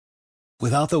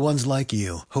Without the ones like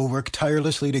you, who work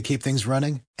tirelessly to keep things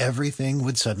running, everything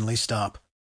would suddenly stop.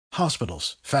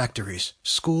 Hospitals, factories,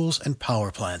 schools, and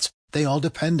power plants, they all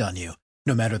depend on you.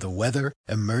 No matter the weather,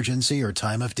 emergency, or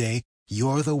time of day,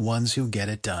 you're the ones who get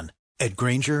it done. At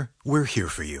Grainger, we're here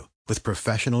for you with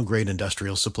professional-grade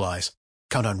industrial supplies.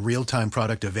 Count on real-time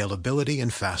product availability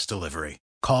and fast delivery.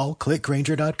 Call, click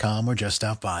Grainger.com, or just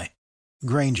stop by.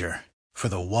 Grainger, for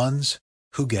the ones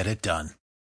who get it done.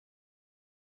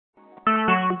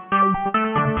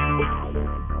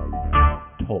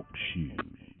 Talk shoes.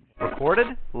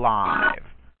 Recorded live.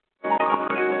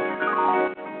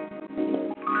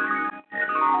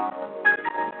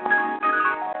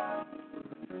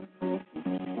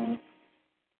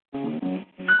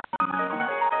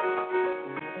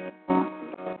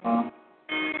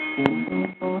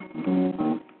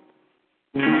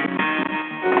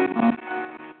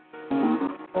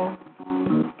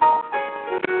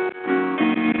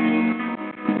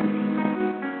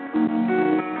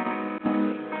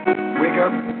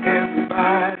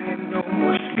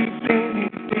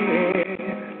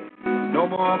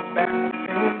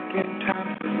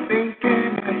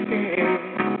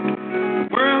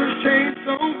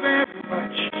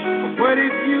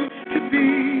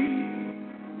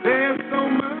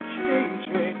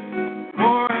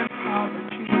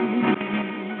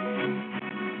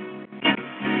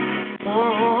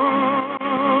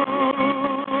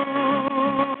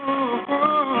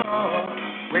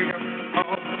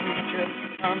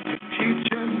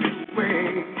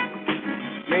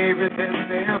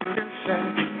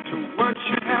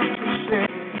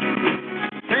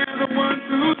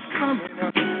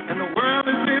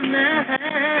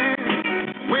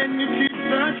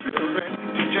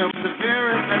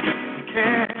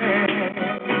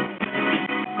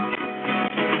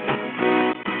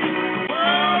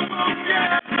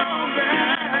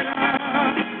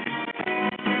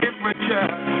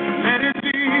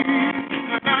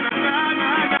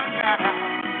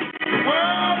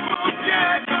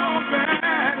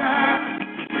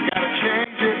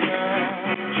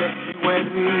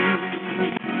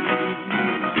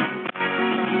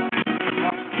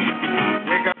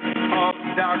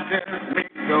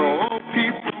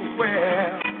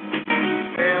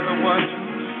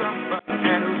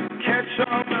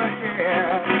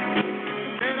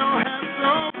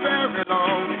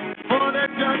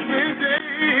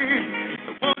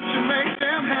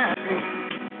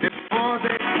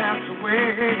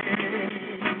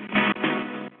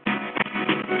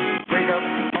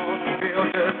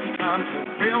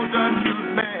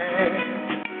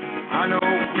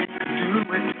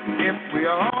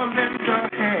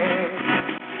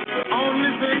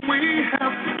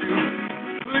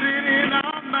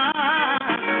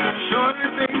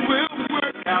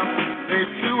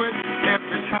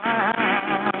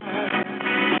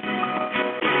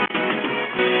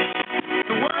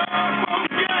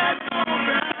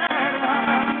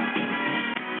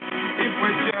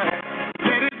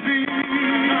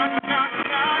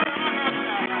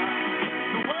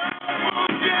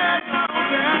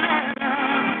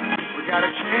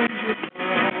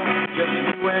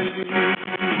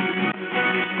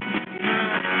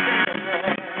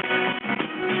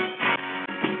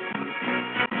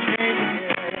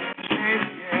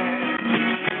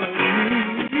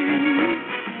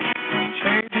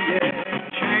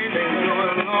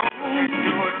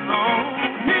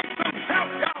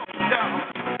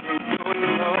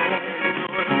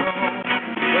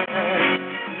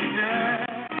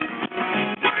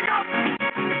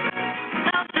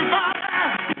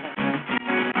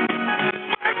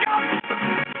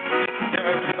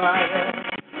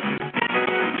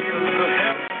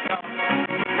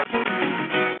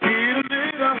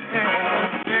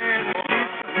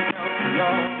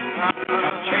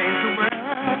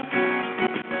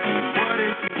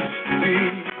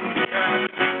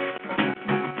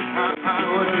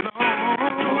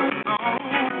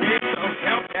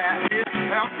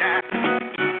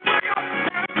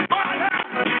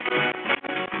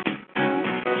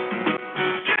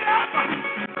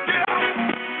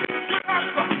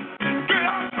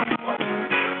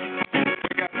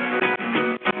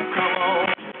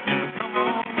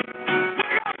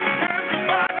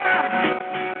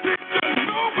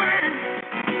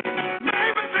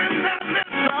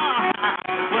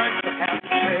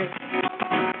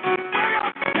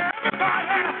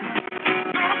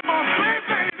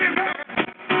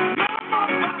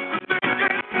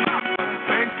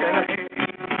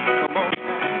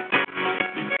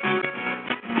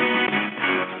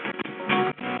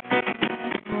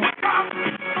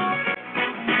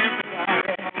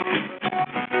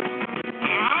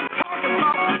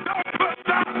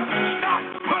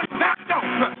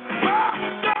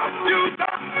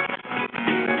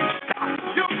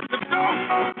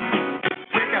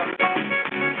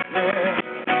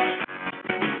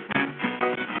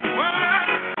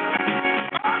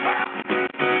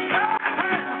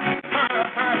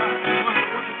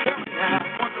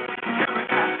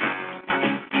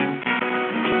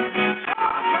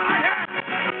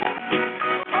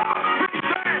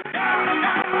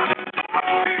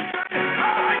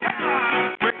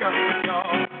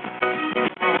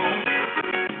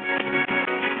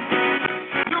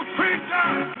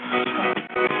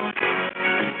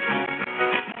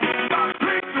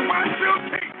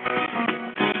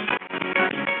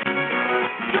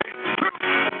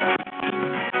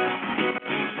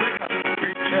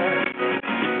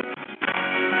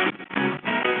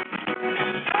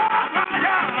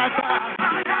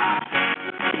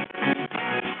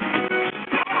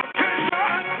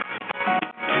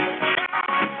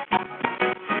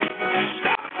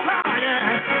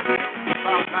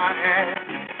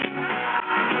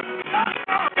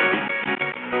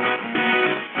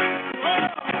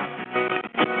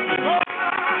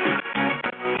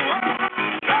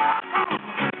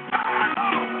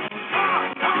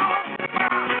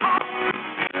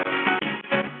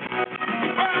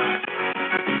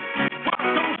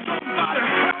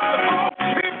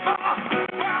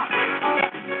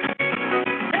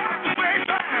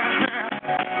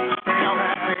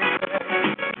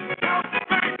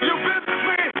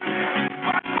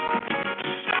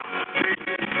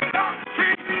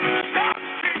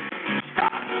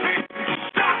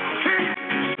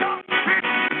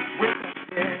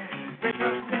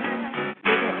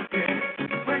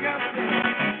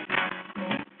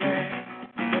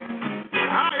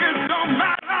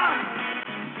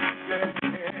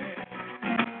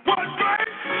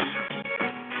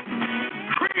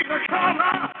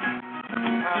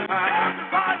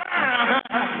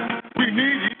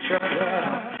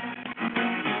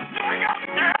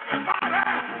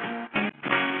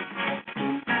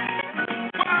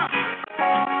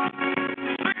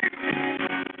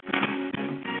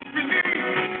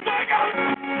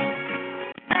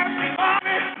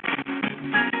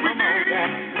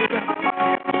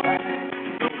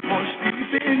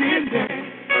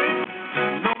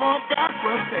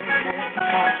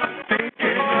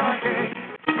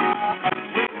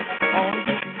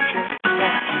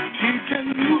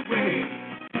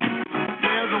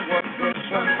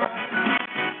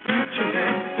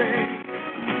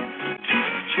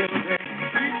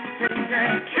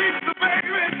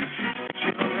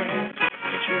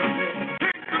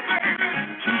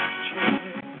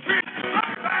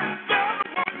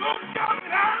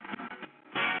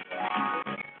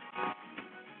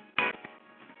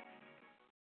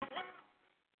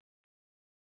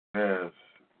 Yes,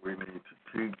 we need to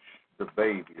teach the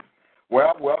babies.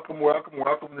 Well, welcome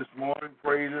this morning.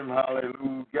 Praise Him.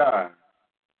 Hallelujah.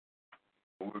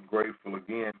 We're grateful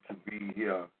again to be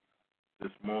here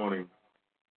this morning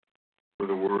with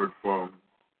a word from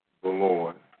the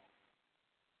Lord.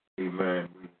 Amen.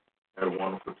 We had a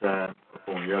wonderful time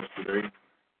on yesterday.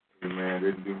 Amen.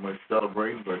 Didn't do much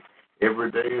celebrating, but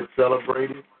every day is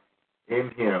celebrated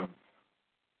in Him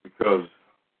because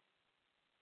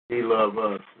He loves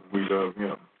us and we love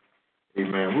Him.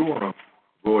 Amen. We want to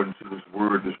go into this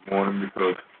word this morning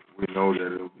because we know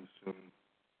that it'll be soon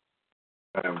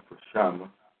time for Shama.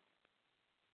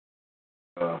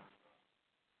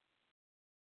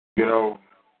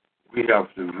 We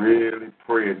have to really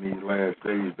pray in these last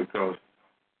days because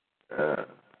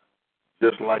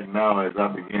just like now as I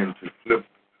begin to flip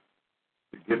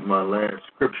to get my last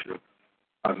scripture,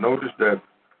 I noticed that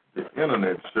the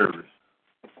internet service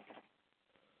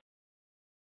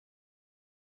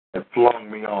had flung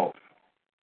me off.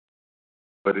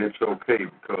 But it's okay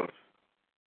because,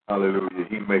 hallelujah,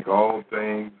 He make all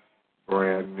things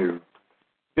brand new.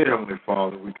 Dear Heavenly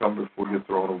Father, we come before your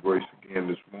throne of grace again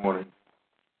this morning,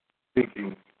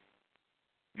 seeking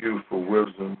you for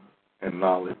wisdom and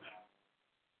knowledge.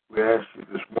 We ask you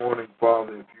this morning,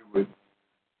 Father, if you would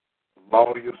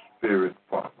allow your Spirit,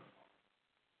 Father,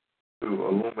 to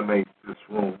illuminate this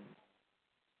room,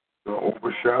 to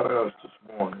overshadow us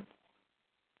this morning,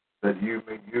 that you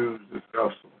may use this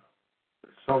vessel,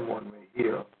 that someone may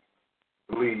hear,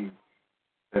 believe,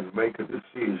 and make a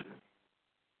decision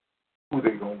who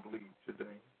they're going to believe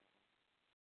today.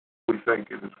 We thank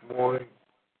you this morning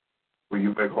for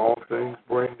you make all things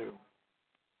brand new.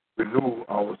 Renew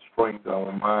our strength,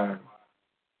 our mind,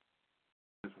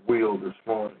 this will this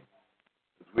morning.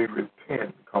 As we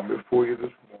repent, come before you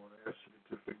this morning, ask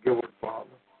you to forgive us, Father,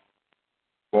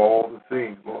 for all the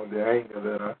things, Lord, the anger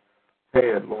that I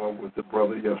had, Lord, with the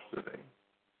brother yesterday.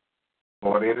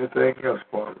 Lord, anything else,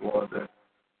 Father, Lord, that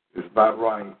is not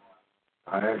right,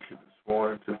 I ask you this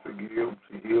morning to forgive,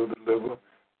 to heal, deliver,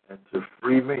 and to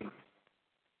free me,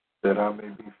 that I may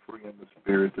be free in the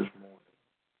spirit this morning.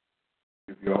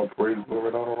 Give you all praise, glory,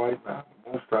 and honor right now.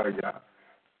 The Most High God,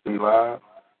 be live,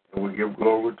 and we give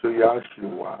glory to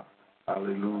Yahshua.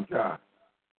 Hallelujah.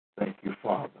 Thank you,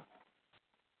 Father.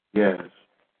 Yes,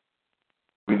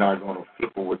 we're not going to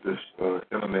flipper with this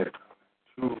internet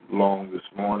too long this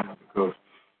morning because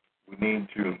we need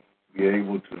to be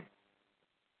able to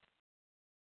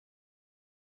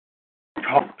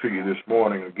talk to you this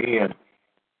morning again.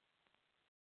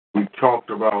 We talked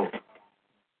about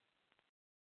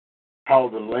how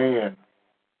the land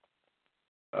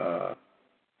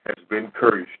has been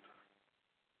cursed.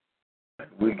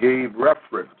 We gave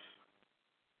reference,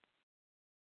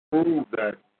 prove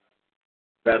that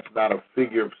that's not a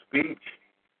figure of speech.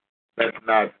 That's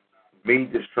not me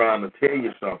just trying to tell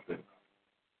you something.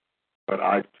 But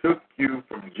I took you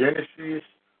from Genesis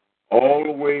all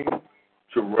the way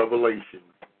to Revelation,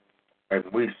 and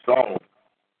we saw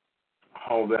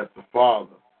how that the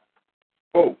Father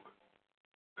spoke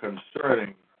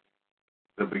concerning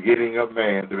the beginning of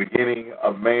man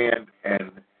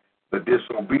and the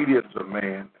disobedience of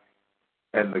man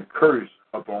and the curse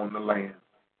upon the land.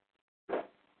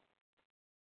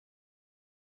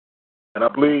 And I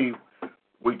believe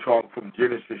we talked from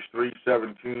Genesis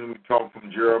 3:17, we talked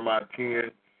from Jeremiah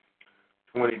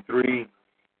 10:23,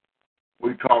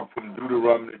 we talked from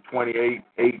Deuteronomy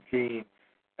 28:18,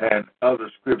 and other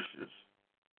scriptures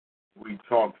we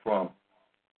talked from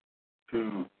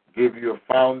to give you a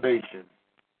foundation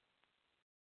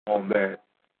on that.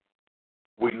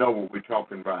 We know what we're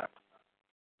talking about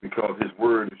because His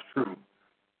Word is true.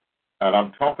 And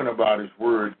I'm talking about His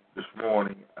Word this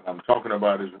morning, and I'm talking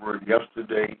about His Word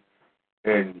yesterday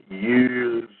and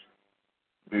years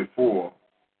before.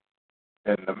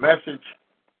 And the message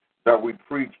that we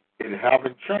preach, it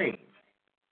haven't changed.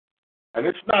 And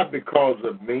it's not because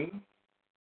of me.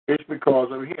 It's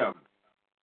because of Him.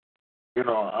 You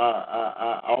know,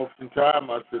 I oftentimes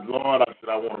I said, Lord,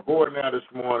 I want to go in there this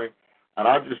morning, and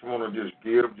I just want to just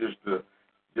give just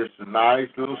a nice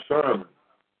little sermon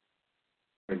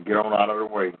and get on out of the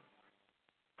way.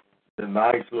 The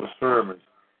nice little sermon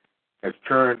has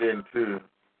turned into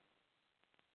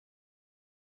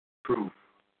truth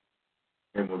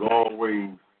and was always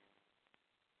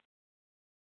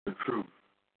the truth.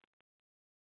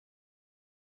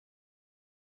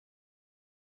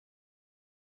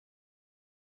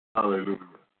 Hallelujah.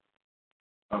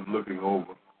 I'm looking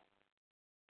over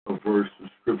a verse of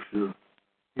scripture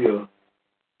here.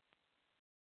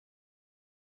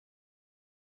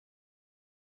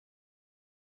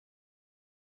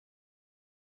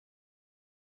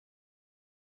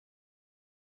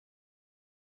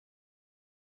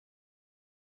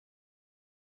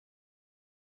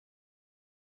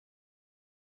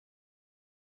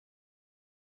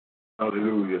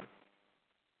 Hallelujah.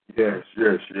 Yes.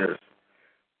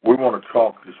 We want to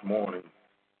talk this morning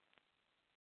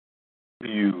to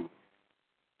you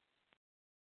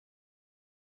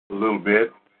a little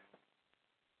bit.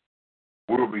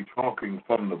 We'll be talking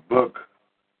from the book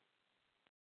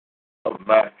of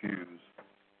Matthew.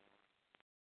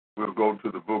 We'll go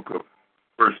to the book of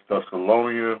 1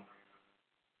 Thessalonians,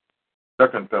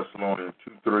 2 Thessalonians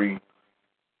 2:3,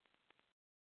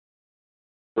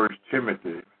 1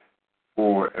 Timothy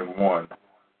 4:1.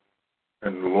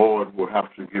 And the Lord will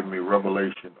have to give me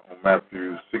revelation on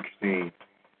Matthew 16,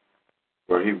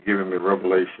 where He's giving me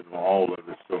revelation on all of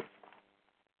it. So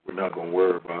we're not going to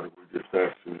worry about it. We're just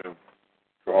asking Him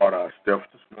to order our steps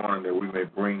this morning that we may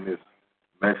bring this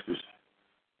message,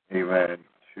 amen,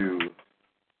 to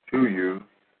you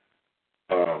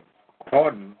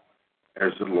according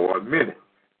as the Lord meant it.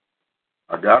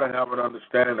 I got to have an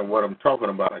understanding of what I'm talking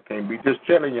about. I can't be just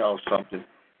telling y'all something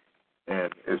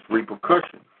and it's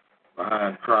repercussions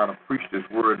behind trying to preach this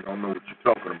word and don't know what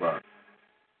you're talking about.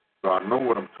 So I know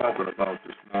what I'm talking about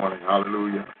this morning.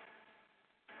 Hallelujah.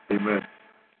 Amen.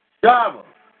 Java.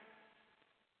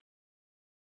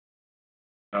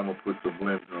 I'm going to put the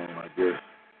blend on, I guess.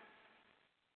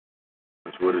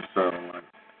 That's what it sounds like.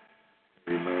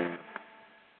 Amen.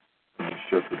 Let me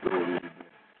shut the door a little bit.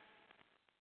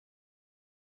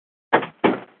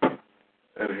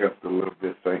 That helped a little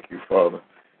bit. Thank you, Father.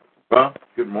 Well,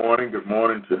 good morning. Good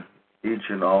morning to each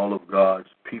and all of God's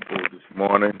people this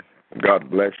morning. God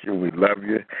bless you. We love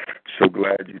you. So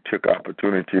glad you took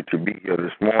opportunity to be here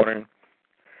this morning.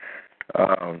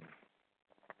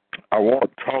 I want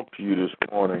to talk to you this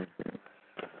morning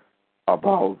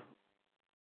about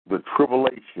the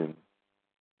tribulation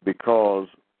because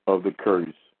of the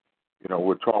curse. You know,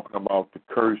 we're talking about the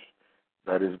curse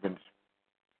that has been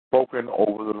spoken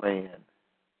over the land,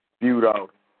 spewed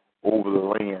out over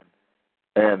the land,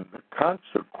 and the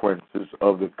consequences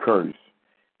of the curse.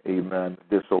 Amen.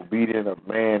 Disobedience of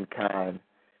mankind.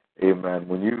 Amen.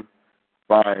 When you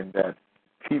find that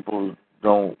people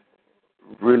don't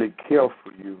really care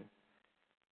for you,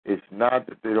 it's not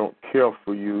that they don't care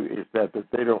for you, it's that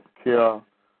they don't care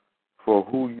for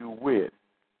who you with.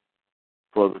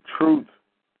 For the truth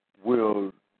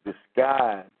will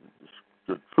disguise,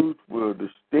 the truth will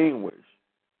distinguish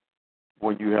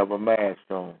when you have a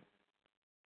mask on.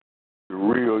 The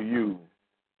real you,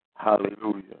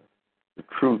 hallelujah, the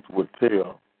truth will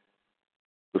tell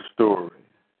the story.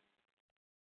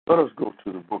 Let us go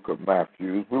to the book of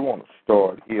Matthew. We want to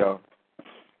start here,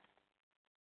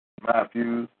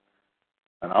 Matthew,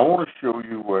 and I want to show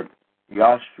you what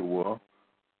Yahshua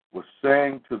was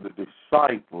saying to the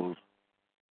disciples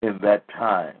in that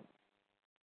time,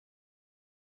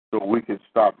 so we can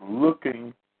stop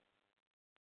looking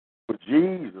for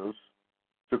Jesus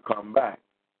to come back.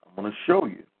 I'm going to show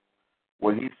you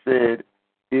what he said,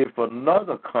 if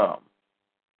another come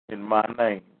in my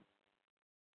name.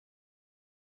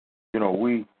 You know,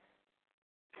 we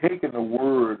taken the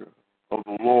word of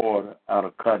the Lord out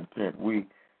of content. We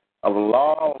have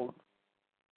allowed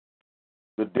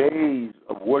the days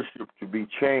of worship to be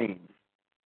changed.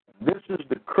 This is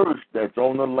the curse that's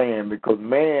on the land, because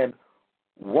man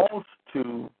wants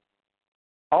to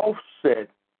offset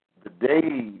the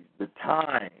days, the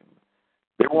time.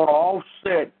 They want to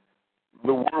offset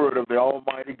the word of the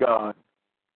Almighty God.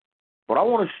 But I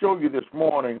want to show you this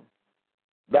morning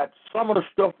that some of the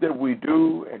stuff that we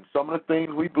do and some of the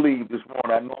things we believe this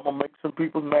morning, I know I'm going to make some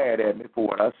people mad at me for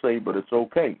what I say, but it's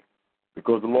okay.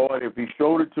 Because the Lord, if he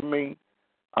showed it to me,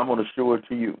 I'm going to show it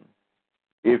to you.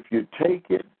 If you take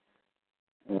it,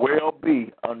 well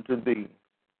be unto thee.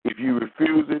 If you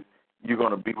refuse it, you're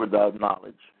going to be without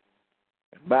knowledge.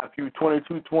 In Matthew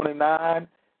 22:29,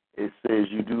 it says,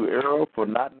 you do err for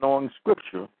not knowing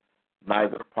Scripture,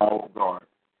 neither the power of God.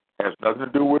 It has nothing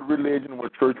to do with religion,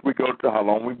 what church we go to, how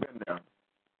long we've been there.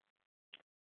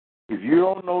 If you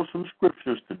don't know some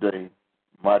Scriptures today,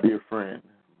 my dear friend,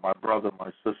 my brother,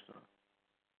 my sister,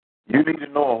 you need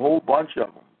to know a whole bunch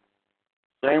of them.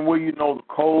 Same way you know the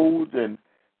codes and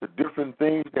the different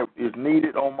things that is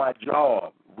needed on my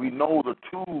job. We know the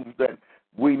tools that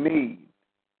we need.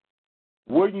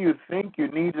 Wouldn't you think you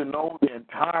need to know the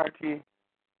entirety,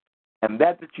 and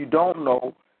that you don't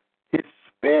know, his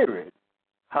Spirit,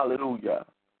 hallelujah,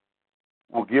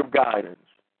 will give guidance.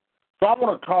 So I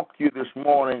want to talk to you this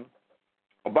morning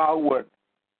about what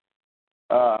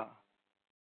the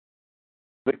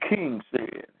king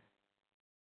said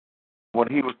when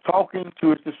he was talking to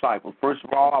his disciples. First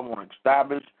of all, I want to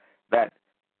establish that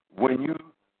when you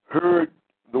heard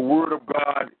the word of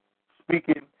God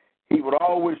speaking, he would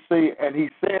always say, and he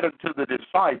said unto the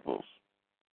disciples.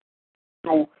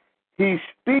 So he's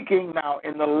speaking now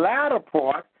in the latter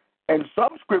part, and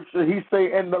some scripture he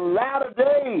say in the latter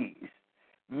days,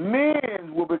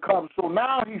 men will become. So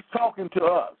now he's talking to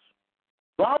us.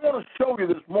 So I want to show you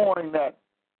this morning that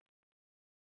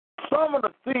some of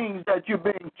the things that you're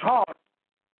being taught,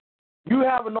 you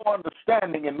have no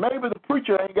understanding, and maybe the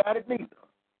preacher ain't got it neither.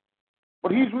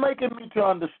 But he's making me to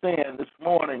understand this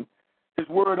morning his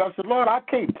word. I said, Lord, I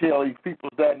can't tell these people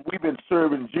that we've been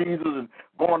serving Jesus and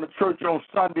going to church on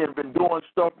Sunday and been doing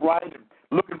stuff right and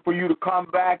looking for you to come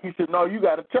back. He said, no, you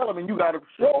got to tell them and you got to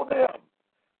show them.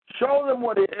 Show them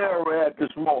what they error at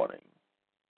this morning.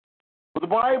 But the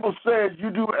Bible says you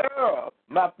do error,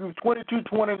 Matthew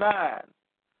 22:29,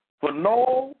 for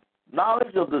no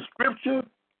knowledge of the Scripture,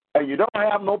 and you don't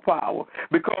have no power,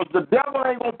 because the devil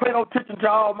ain't going to pay no attention to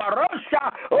all my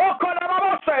Russia.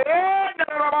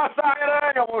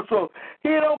 He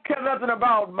don't care nothing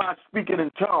about my speaking in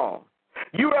tongues.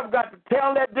 You have got to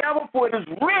tell that devil, for it is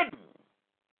written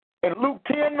in Luke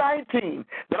 10:19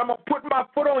 that I'm going to put my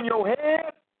foot on your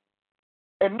head,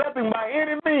 and nothing by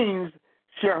any means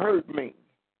shall hurt me.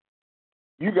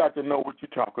 You got to know what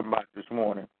you're talking about this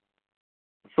morning.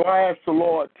 So I asked the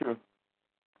Lord to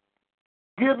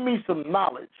give me some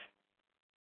knowledge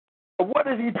of what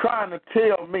is he trying to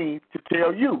tell me to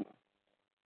tell you.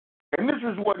 And this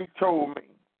is what he told me.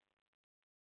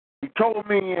 He told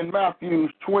me in Matthew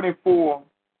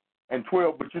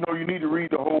 24:12, but you know you need to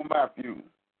read the whole Matthew.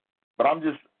 But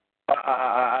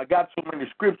I got so many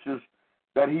scriptures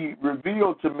that he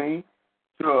revealed to me,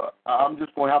 so I'm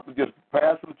just going to have to just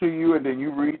pass them to you, and then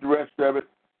you read the rest of it.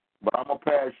 But I'm going to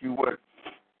pass you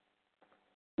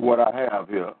what I have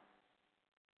here.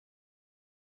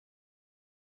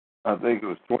 I think it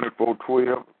was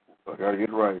 24:12. I got to get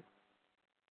it right.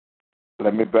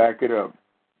 Let me back it up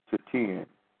to 10.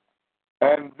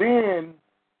 And then,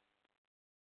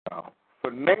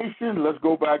 for nations, let's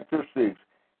go back to 6.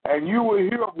 And you will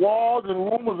hear of wars and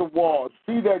rumors of wars.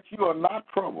 See that you are not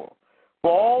troubled.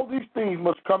 For all these things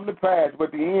must come to pass,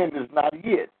 but the end is not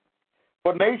yet.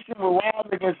 For nation will rise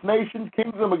against nation,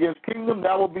 kingdom against kingdom.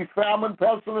 There will be famine,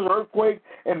 pestilence, earthquake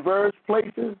in various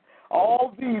places.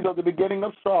 All these are the beginning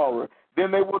of sorrow.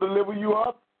 Then they will deliver you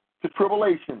up to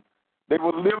tribulation. They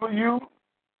will deliver you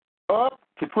up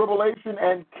to tribulation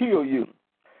and kill you.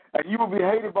 And you will be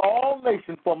hated by all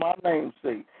nations for my name's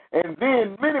sake. And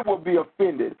then many will be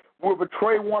offended, will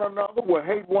betray one another, will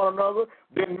hate one another.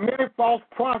 Then many false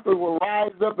prophets will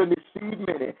rise up and deceive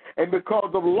many. And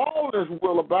because of lawlessness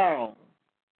will abound,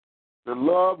 the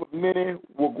love of many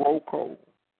will grow cold.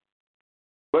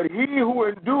 But he who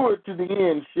endureth to the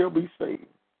end shall be saved.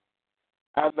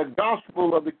 And the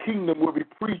gospel of the kingdom will be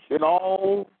preached in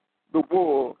all the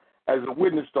world as a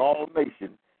witness to all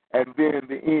nations, and then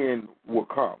the end will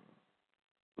come.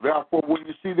 Therefore, when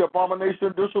you see the abomination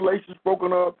of desolation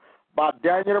spoken of by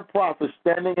Daniel the prophet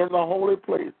standing in the holy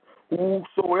place,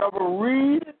 whosoever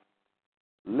read,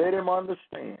 let him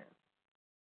understand.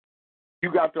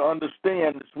 You got to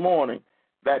understand this morning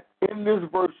that in this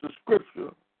verse of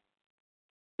Scripture,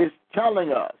 it's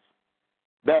telling us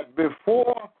that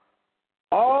before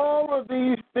all of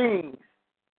these things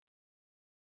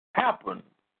happen,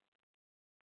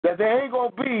 that there ain't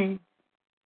going to be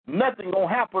nothing going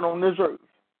to happen on this earth.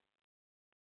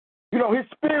 You know, his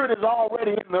spirit is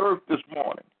already in the earth this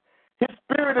morning. His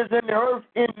spirit is in the earth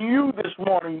in you this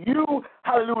morning. You,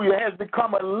 hallelujah, has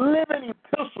become a living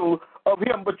epistle of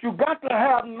him, but you got to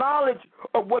have knowledge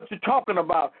of what you're talking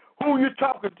about, who you're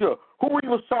talking to, who he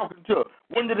was talking to.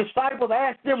 When the disciples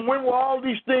asked him, when will all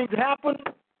these things happen?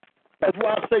 That's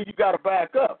why I say you got to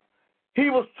back up.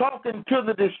 He was talking to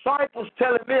the disciples,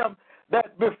 telling them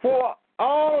that before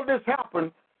all this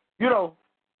happened, you know,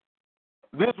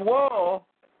 this world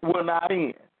will not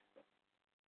end.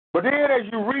 But then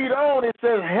as you read on, it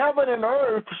says, heaven and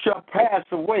earth shall pass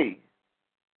away,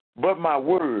 but my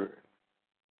word.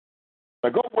 Now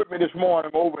go with me this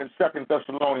morning over in 2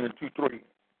 Thessalonians 2:3.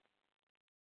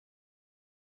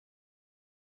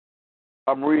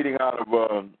 I'm reading out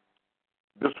of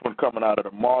this one coming out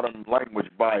of the Modern Language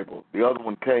Bible. The other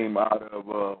one came out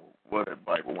of, what that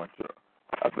Bible went to?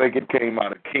 I think it came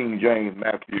out of King James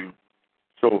Matthew.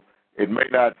 So it may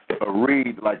not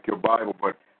read like your Bible,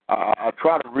 but I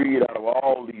try to read out of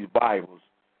all these Bibles,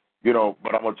 you know,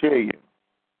 but I'm going to tell you,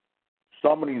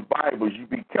 some of these Bibles, you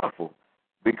be careful,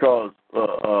 because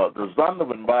the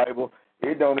Zondervan Bible,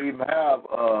 it don't even have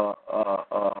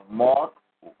Mark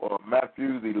or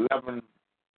Matthew the 11.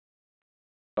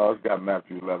 It's got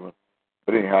Matthew 11.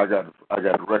 But anyhow, I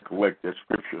got to recollect that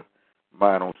scripture,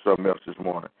 mine on something else this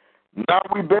morning. Now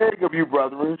we beg of you,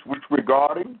 brethren, which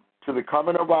regarding to the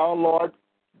coming of our Lord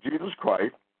Jesus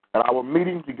Christ and our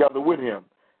meeting together with him,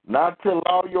 not to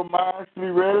allow your minds to be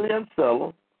readily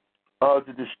unsettled,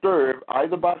 to disturb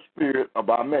either by spirit or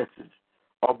by message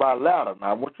or by letter.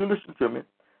 Now I want you to listen to me.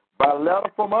 By letter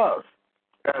from us,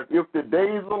 as if the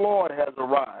day of the Lord has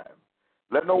arrived.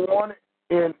 Let no one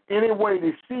in any way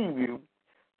deceive you,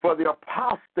 for the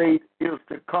apostate is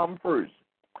to come first,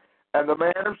 and the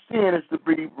man of sin is to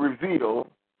be revealed,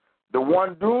 the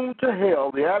one doomed to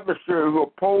hell, the adversary who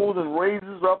opposes and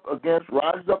rises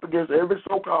up against every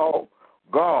so-called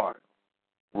God,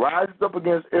 rises up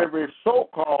against every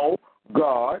so-called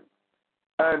God,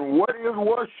 and what is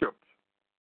worshipped,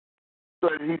 so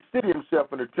that he sit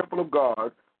himself in the temple of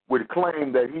God would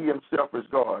claim that he himself is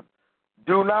God.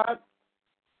 Do not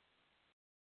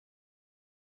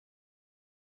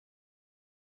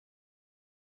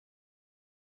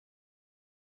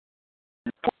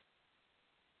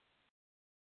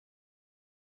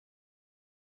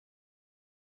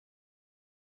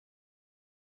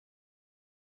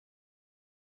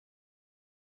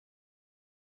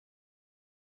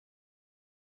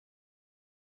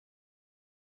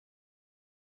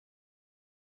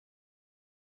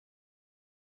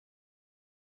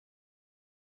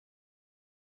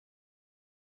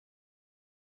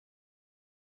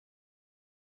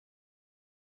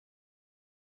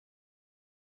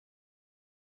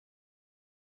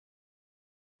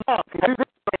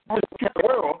the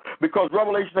world, because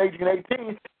Revelation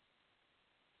 18:18.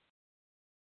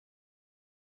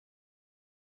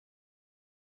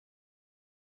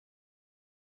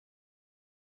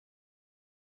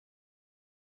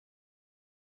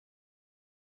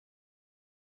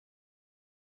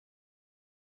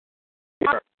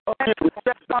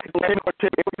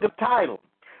 The title.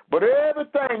 But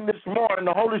everything this morning,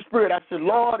 the Holy Spirit, I said,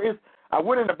 Lord, I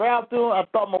went in the bathroom. I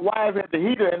thought my wife had the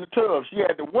heater in the tub. She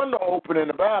had the window open in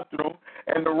the bathroom,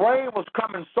 and the rain was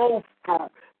coming so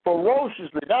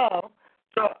ferociously down.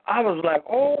 So I was like,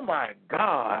 oh, my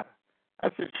God. I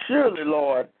said, surely,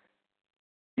 Lord,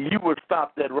 you would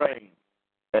stop that rain.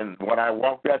 And when I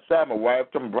walked outside, my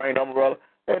wife told me, bring the umbrella,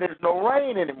 and there's no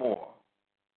rain anymore.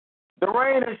 The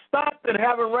rain has stopped and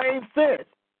haven't rained since.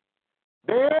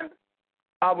 Then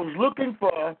I was looking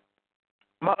for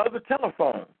my other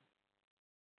telephone.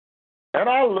 And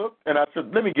I looked, and I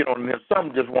said, let me get on there.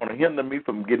 Something just want to hinder me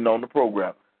from getting on the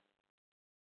program.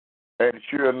 And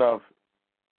sure enough,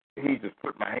 he just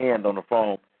put my hand on the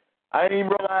phone. I didn't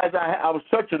even realize I was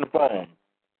touching the phone.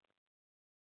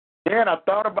 Then I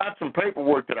thought about some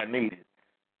paperwork that I needed.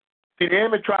 See, the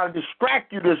enemy tried to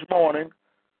distract you this morning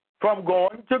from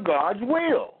going to God's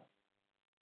will.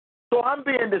 So I'm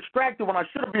being distracted when I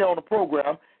should be on the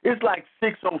program. It's like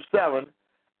 6:07.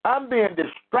 I'm being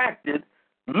distracted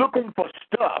looking for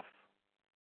stuff.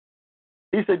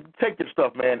 He said, take your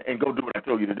stuff, man, and go do what I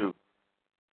told you to do.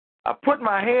 I put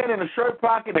my hand in the shirt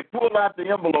pocket and pulled out the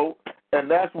envelope,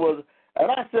 and I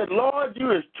said, Lord,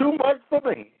 you is too much for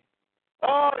me.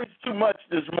 Oh, it's too much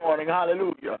this morning.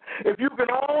 Hallelujah. If you can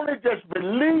only just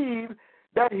believe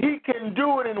that he can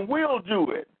do it and will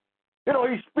do it. You know,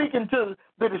 he's speaking to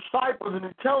the disciples and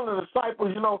he's telling the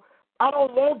disciples, you know, I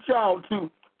don't want y'all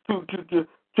to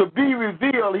be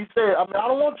revealed. He said, I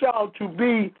don't want y'all to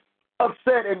be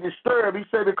upset and disturbed. He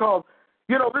said, because,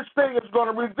 you know, this thing is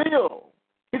going to reveal.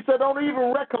 He said, don't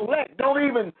even recollect. Don't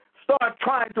even start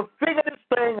trying to figure this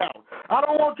thing out. I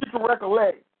don't want you to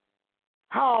recollect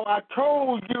how I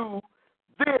told you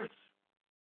this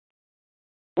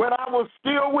when I was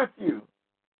still with you.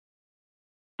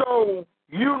 So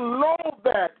you know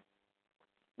that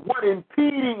what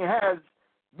impeding has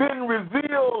been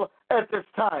revealed at this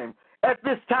time. At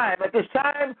this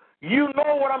time, you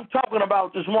know what I'm talking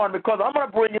about this morning because I'm going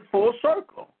to bring it full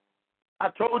circle. I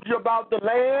told you about the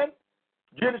land,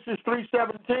 Genesis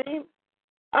 3:17.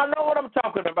 I know what I'm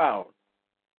talking about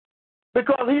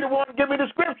because he didn't want to give me the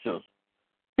scriptures.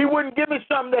 He wouldn't give me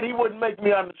something that he wouldn't make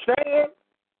me understand.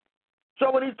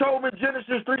 So when he told me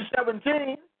Genesis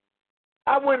 3:17,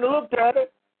 I went and looked at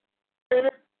it, and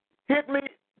it hit me.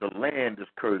 The land is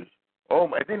cursed. Oh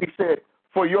my! And then he said,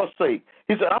 for your sake.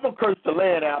 He said, I'm going to curse the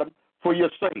land, Adam, for your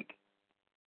sake.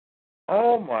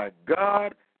 Oh, my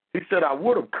God. He said, I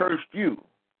would have cursed you,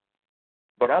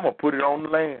 but I'm going to put it on the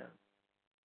land.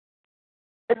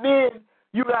 And then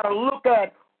you got to look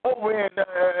at over in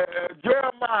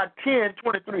Jeremiah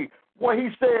 10:23, where he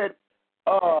said,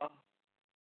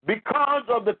 because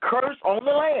of the curse on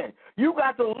the land. You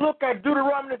got to look at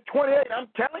Deuteronomy 28. I'm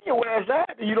telling you where it's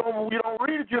at. You don't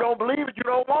read it, you don't believe it, you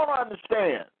don't want to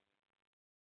understand.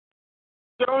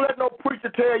 So don't let no preacher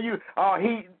tell you,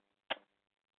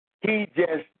 he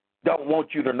just don't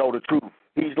want you to know the truth.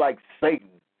 He's like Satan.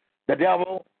 The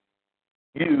devil,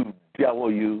 you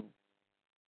devil, you.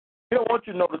 He don't want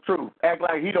you to know the truth. Act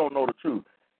like he don't know the truth.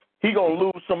 He going to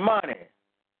lose some money.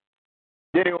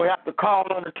 Then he'll have to call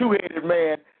on the two-headed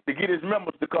man to get his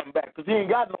members to come back because he ain't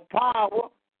got no power.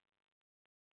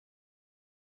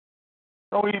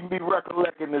 Don't even be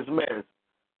recollecting this mess.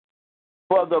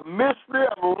 For the mystery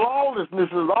of lawlessness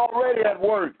is already at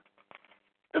work.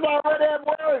 It's already at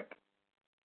work.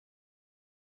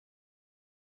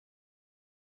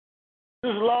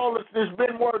 This lawlessness has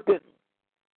been working.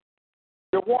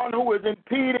 The one who is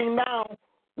impeding now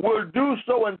will do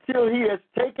so until he is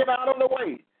taken out of the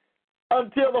way.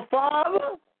 Until the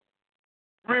Father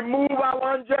remove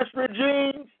our unjust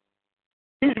regimes,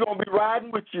 he's going to be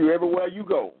riding with you everywhere you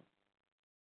go.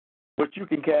 But you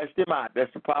can cast him out.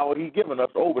 That's the power he's given us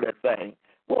over that thing.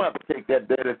 We don't have to take that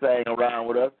dirty thing around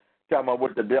with us, talking about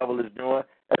what the devil is doing.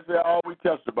 That's all we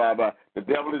testify about. The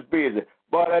devil is busy.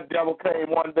 But that devil came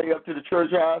one day up to the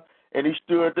church house, and he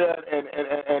stood there,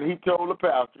 and he told the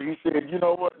pastor, he said, you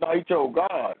know what? No, he told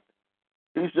God.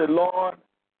 He said, Lord,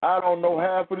 I don't know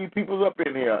half of these people up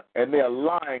in here, and they're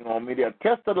lying on me. They're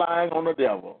lying on the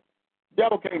devil. The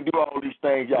devil can't do all these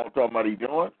things y'all talking about he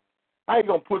doing. How you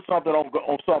going to put something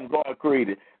on something God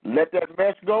created? Let that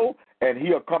mess go, and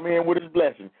he'll come in with his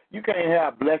blessing. You can't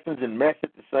have blessings and mess at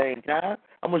the same time.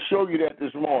 I'm going to show you that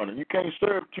this morning. You can't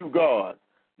serve two gods.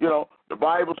 You know, the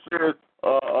Bible says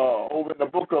over in the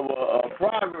book of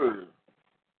Proverbs,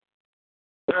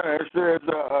 it says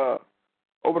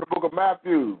over the book of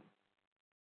Matthew,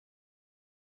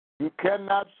 you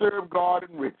cannot serve God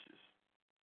and riches.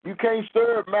 You can't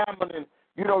serve mammon, and,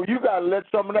 you know, you got to let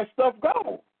some of that stuff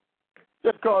go.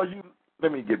 Just because you,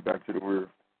 let me get back to the word.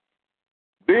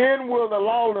 Then will the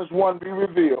lawless one be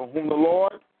revealed, whom the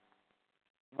Lord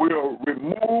will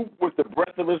remove with the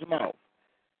breath of his mouth,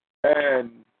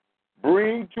 and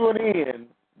bring to an end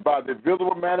by the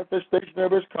visible manifestation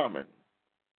of his coming.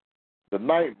 The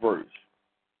 9th verse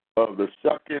of the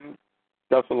 2nd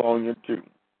Thessalonians 2.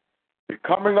 The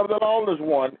coming of the lawless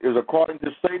one is according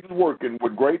to Satan working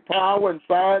with great power and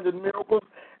signs and miracles,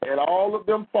 and all of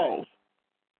them false,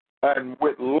 and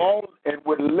with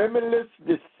limitless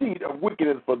deceit of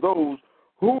wickedness for those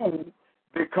who,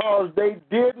 because they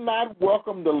did not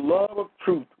welcome the love of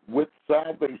truth with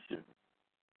salvation,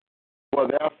 for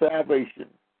their salvation.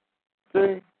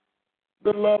 See,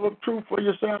 the love of truth for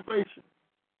your salvation.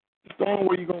 It's the only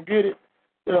way you're going to get it.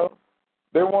 You know,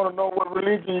 they want to know what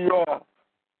religion you are.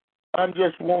 I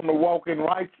just want to walk in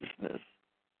righteousness.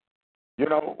 You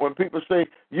know, when people say,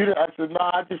 I said, no,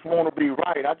 I just want to be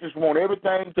right. I just want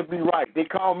everything to be right. They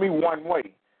call me one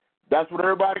way. That's what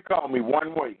everybody call me,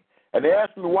 one way. And they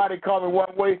ask me why they call me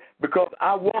one way, because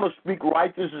I want to speak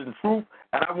righteousness and truth,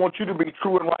 and I want you to be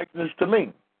true and righteousness to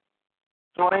me.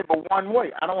 So it ain't but one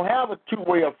way. I don't have a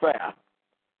two-way affair.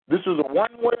 This is a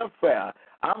one-way affair.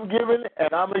 I'm giving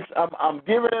and I'm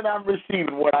giving and I'm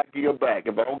receiving what I give back.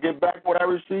 If I don't get back what I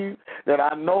receive, then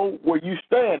I know where you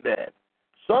stand at.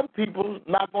 Some people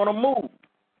not going to move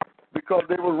because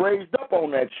they were raised up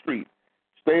on that street.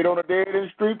 Stayed on a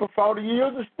dead-end street for 40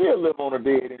 years and still live on a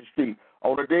dead-end street.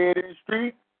 On a dead-end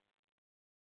street,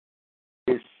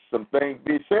 it's some things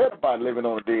be said about living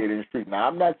on a dead-end street. Now,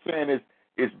 I'm not saying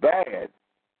it's bad,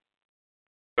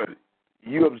 but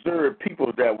you observe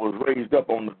people that was raised up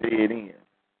on the dead end.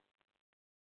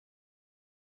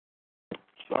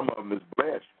 Some of them is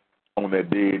blessed on that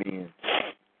dead end,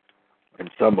 and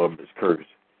some of them is cursed.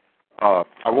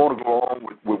 I want to go on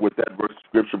with that verse of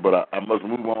scripture, but I must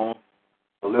move on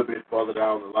a little bit further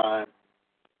down the line.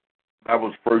 That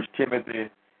was 1 Timothy.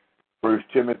 1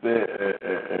 Timothy,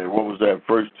 what was that?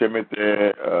 1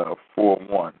 Timothy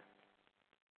 4:1.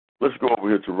 Let's go over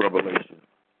here to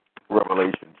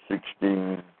Revelation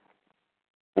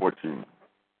 16:14.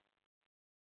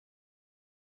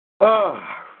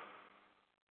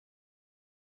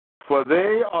 For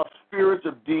they are spirits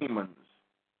of demons,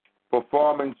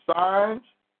 performing signs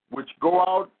which go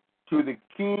out to the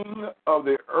king of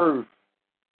the earth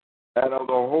and of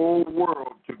the whole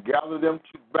world to gather them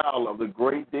to battle of the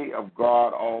great day of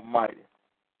God Almighty.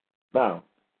 Now,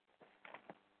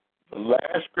 the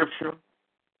last scripture,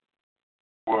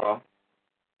 well,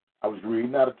 I was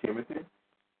reading out of Timothy,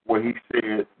 where he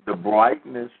said the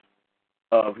brightness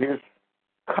of his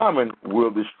coming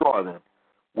will destroy them.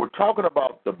 We're talking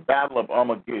about the battle of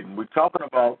Armageddon. We're talking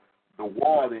about the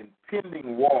war, the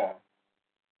impending war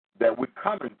that we're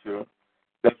coming to,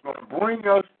 that's going to bring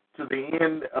us to the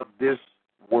end of this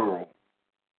world.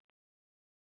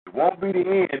 It won't be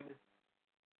the end,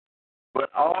 but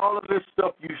all of this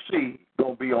stuff you see is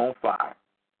going to be on fire.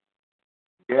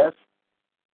 Yes,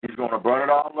 he's going to burn it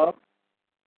all up.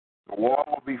 The war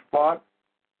will be fought.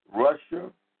 Russia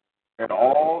and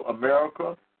all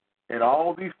America and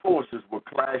all these forces will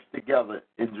clash together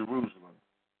in Jerusalem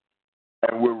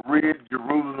and will rid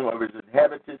Jerusalem of its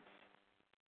inhabitants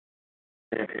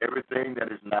and everything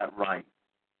that is not right.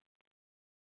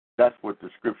 That's what the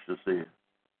scripture says.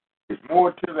 It's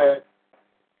more to that.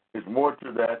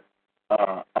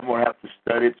 I'm going to have to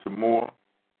study it some more,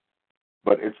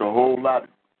 but it's a whole lot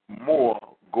more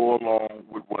go along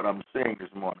with what I'm saying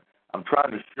this morning. I'm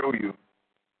trying to show you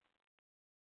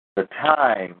the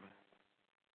time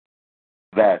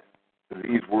that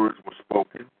these words were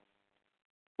spoken,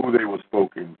 who they were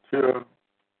spoken to,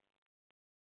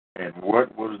 and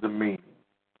what was the meaning,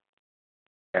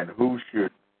 and who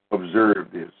should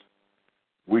observe this.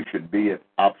 We should be at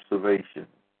observation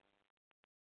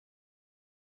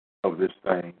of this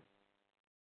thing,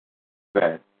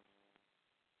 that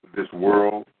this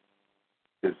world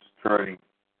is turning,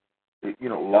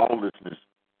 lawlessness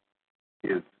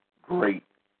is great.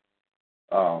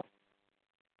 In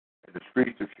the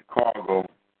streets of Chicago,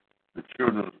 the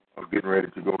children are getting ready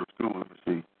to go to school. Let me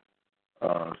see,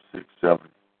 6,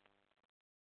 7.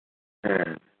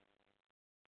 And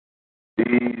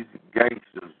these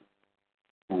gangsters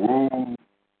rule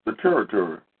the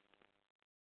territory.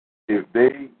 If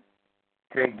they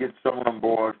can't get some of them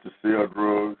boys to sell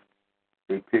drugs,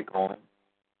 they pick on them.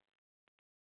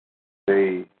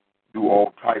 They do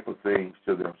all type of things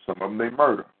to them. Some of them they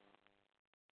murder.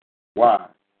 Why?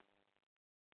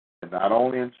 And not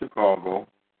only in Chicago,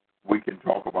 we can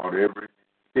talk about every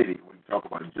city. We can talk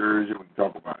about Jersey. We can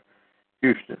talk about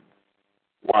Houston.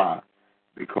 Why?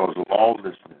 Because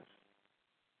lawlessness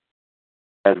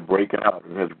has broken out.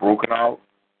 It has broken out.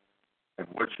 And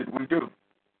what should we do?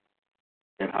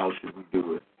 and how should we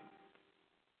do it?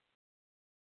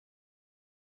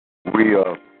 We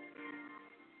are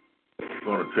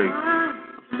going to take a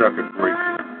second break.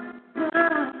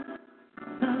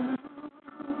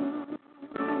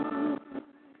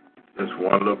 Just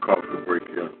one little coffee break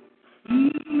here.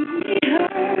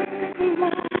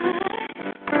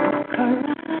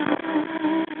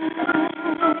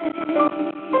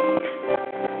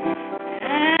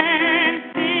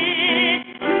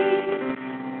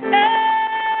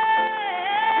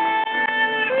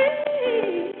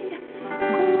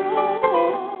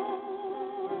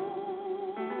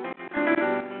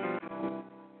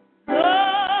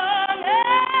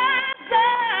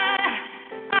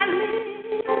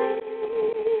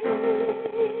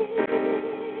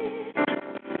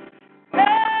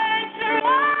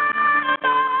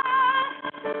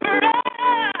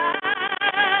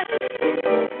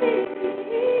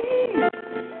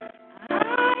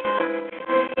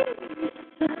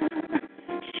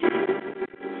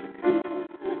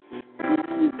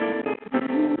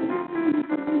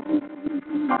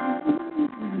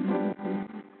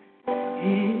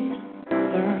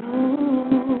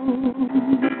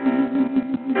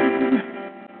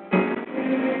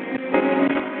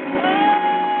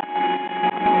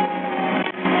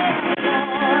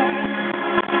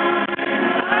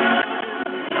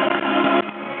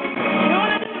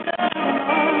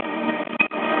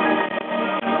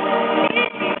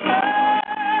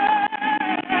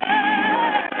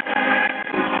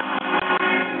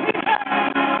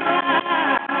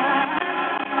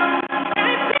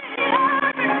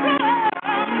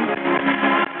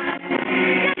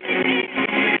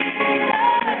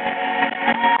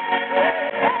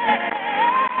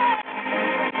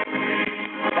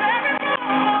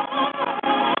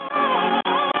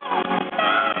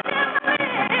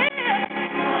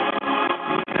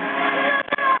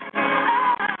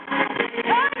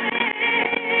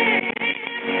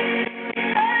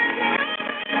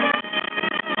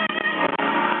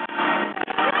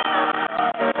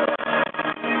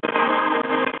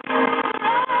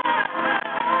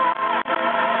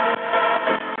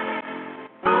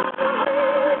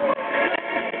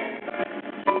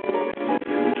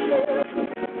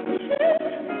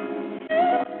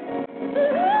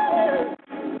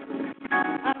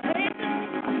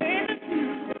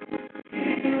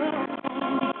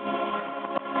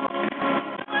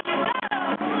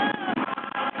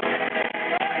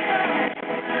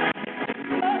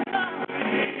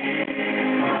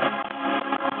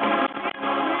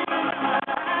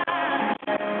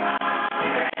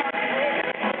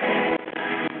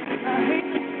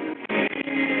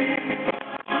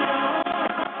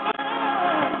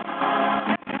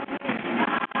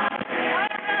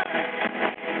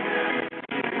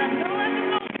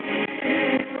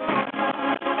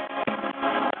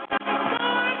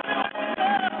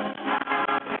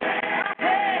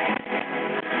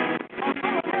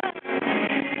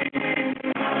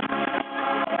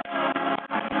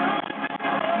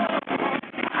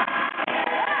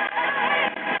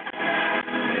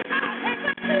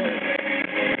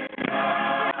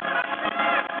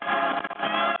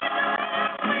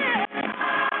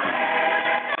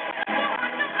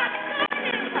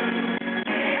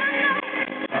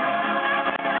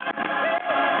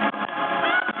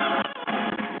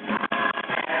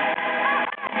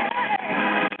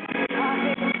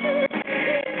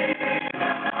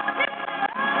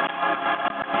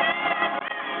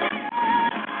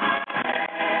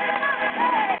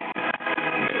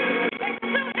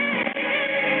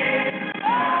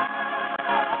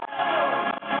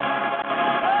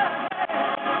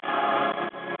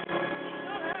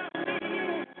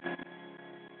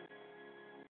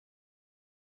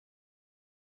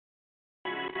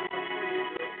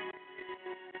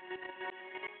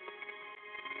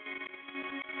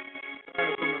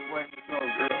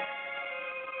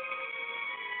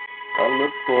 I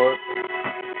look for it.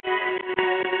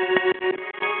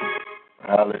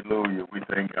 Hallelujah. We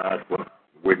thank God for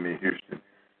Whitney Houston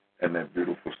and that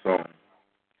beautiful song.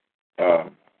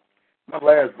 My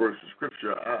last verse of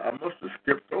scripture, I must have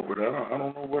skipped over that. I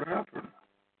don't know what happened.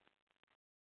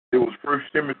 It was 1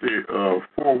 Timothy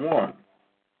 4:1.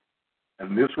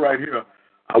 And this right here,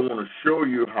 I want to show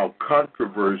you how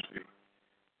controversy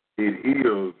it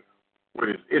is.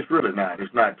 Well, it's really not.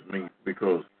 It's not to me,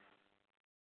 because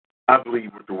I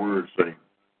believe what the words say.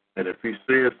 And if he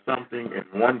says something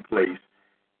in one place,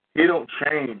 he don't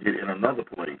change it in another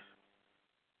place.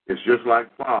 It's just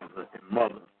like father and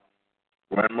mother.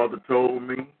 Grandmother told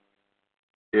me,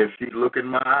 if she look in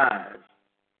my eyes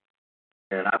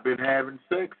and I've been having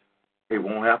sex, it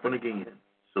won't happen again.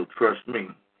 So trust me,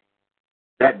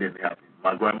 that didn't happen to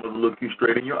My grandmother looked you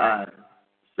straight in your eyes,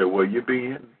 said, where you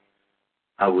been?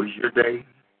 How was your day?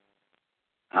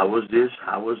 How was this?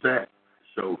 How was that?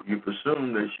 So you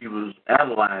presume that she was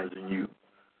analyzing you.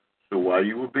 So while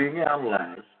you were being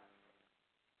analyzed,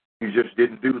 you just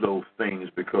didn't do those things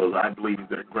because I believe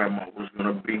that grandma was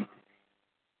going to beat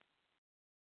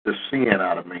the sin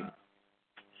out of me.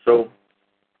 So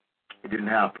it didn't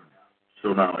happen.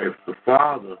 So now if the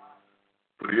Father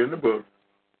put it in the book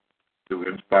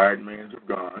through inspired men of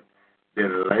God,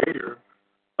 then later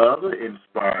other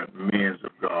inspired men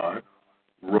of God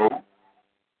wrote,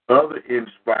 other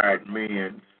inspired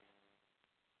men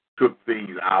took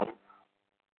things out.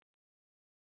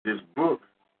 This book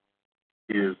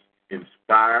is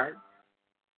inspired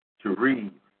to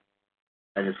read,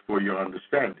 and it's for your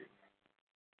understanding.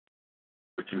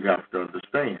 But you have to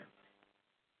understand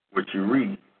what you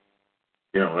read.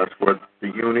 You know, that's what the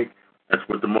eunuch, that's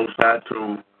what the Most High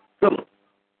told Philip,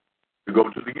 to go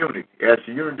to the eunuch. Ask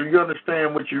the eunuch, do you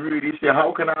understand what you read? He said,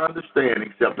 how can I understand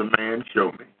except a man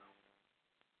show me?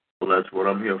 Well, that's what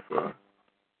I'm here for,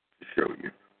 to show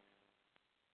you.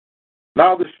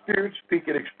 Now the Spirit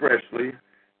speaketh expressly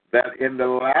that in the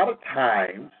latter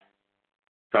times,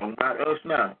 talking about us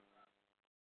now,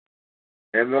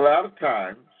 in the latter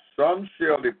times, some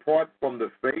shall depart from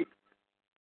the faith,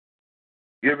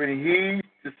 giving heed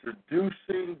to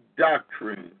seducing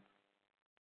doctrines,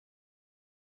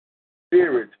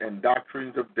 spirits, and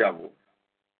doctrines of devils,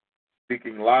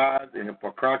 speaking lies and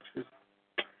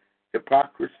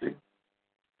hypocrisy,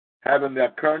 having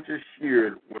their conscience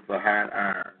sheared with a hot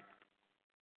iron.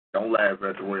 Don't laugh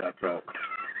at the way I talk.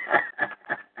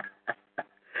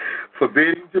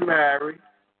 Forbidding to marry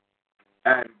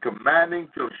and commanding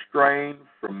to abstain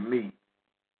from meat,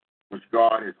 which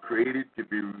God has created to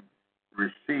be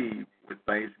received with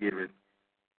thanksgiving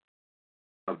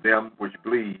of them which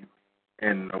believe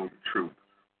and know the truth.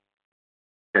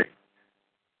 Okay.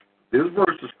 This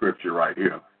verse of scripture right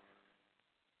here,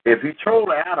 if he told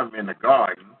Adam in the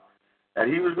garden that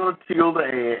he was going to till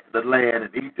the land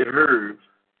and eat the herbs,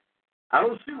 I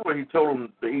don't see where he told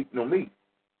him to eat no meat.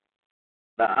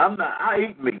 Now, I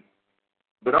eat meat,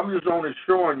 but I'm just only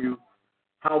showing you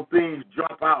how things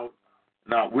jump out.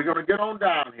 Now, we're going to get on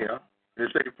down here and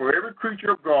say, for every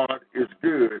creature of God is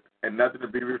good and nothing to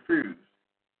be refused.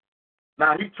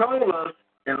 Now, he told us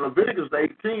in Leviticus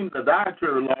 18, the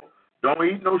dietary law, don't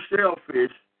eat no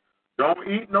shellfish, don't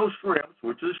eat no shrimps,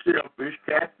 which is shellfish,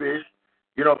 catfish,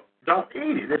 don't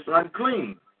eat it. It's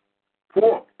unclean.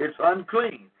 Pork, it's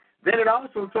unclean. Then it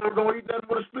also told don't eat nothing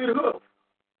with a split hoof.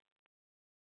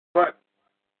 But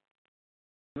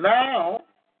now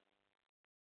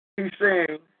he's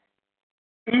saying,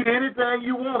 eat anything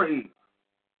you want to eat,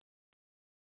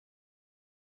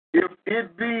 if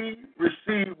it be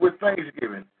received with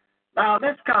thanksgiving. Now,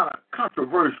 that's kind of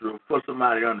controversial for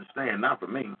somebody to understand, not for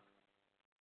me.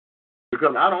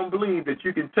 Because I don't believe that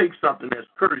you can take something that's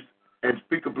cursed and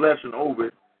speak a blessing over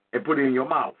it and put it in your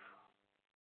mouth.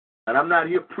 And I'm not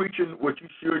here preaching what you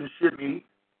should and shouldn't eat.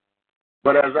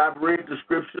 But as I've read the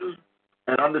scriptures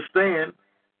and understand,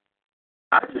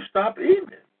 I just stopped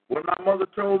eating it. When my mother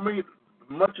told me,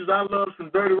 much as I love some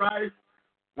dirty rice,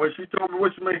 when she told me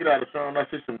what you make it out of, son, I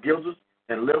said some gizzards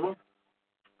and liver.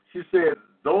 She said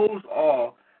those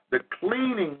are the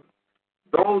cleaning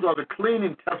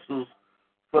testals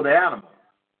for the animal.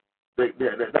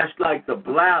 That's like the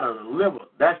bladder, the liver.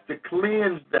 That's to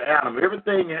cleanse the animal.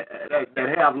 Everything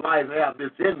that have life have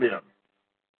this in them.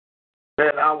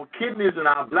 That our kidneys and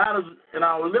our bladders and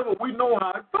our liver, we know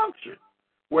how it functions.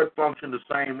 Well, it functions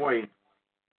the same way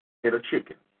in a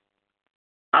chicken.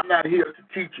 I'm not here to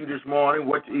teach you this morning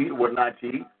what to eat, what not to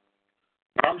eat.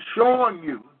 I'm showing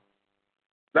you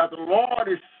that the Lord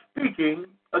is speaking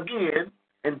again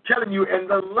and telling you in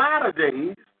the latter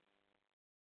days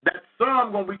that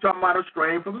some going to be talking about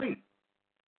straying from me.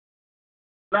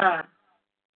 Now,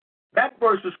 that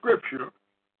verse of scripture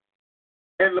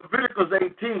in Leviticus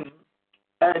 18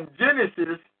 and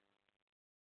Genesis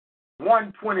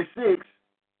 1:26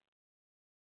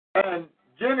 and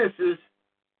Genesis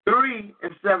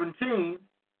 3:17,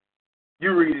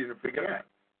 you read it and figure it out.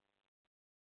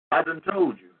 I done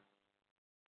told you.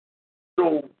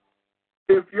 So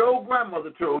if your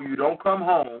grandmother told you don't come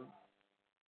home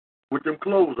with them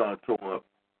clothes all tore up,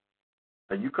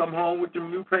 and you come home with them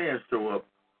new pants tore up,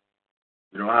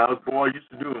 you know how us boys used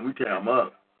to do when we tear them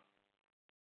up.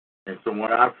 And so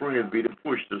one of our friends beat and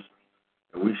pushed us,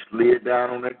 and we slid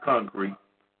down on that concrete.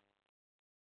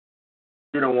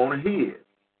 You don't want to hear it.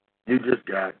 You just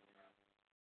got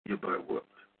your butt whooped.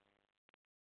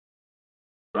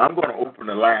 So I'm going to open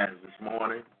the lines this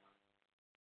morning,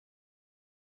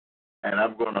 and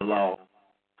I'm going to allow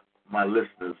my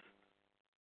listeners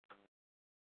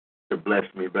to bless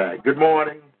me back. Good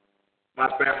morning, my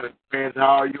family and friends.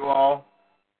 How are you all?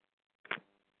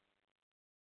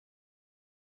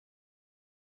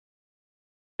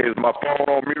 Is my phone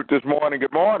on mute this morning?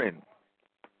 Good morning.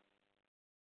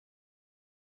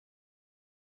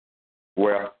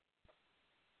 Well,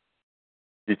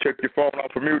 you took your phone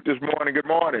off of mute this morning. Good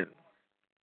morning.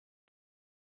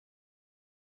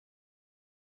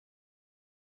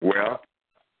 Well,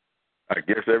 I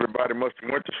guess everybody must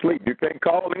have went to sleep. You can't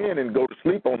call in and go to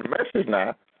sleep on the message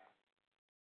now.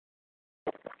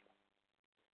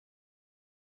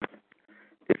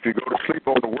 If you go to sleep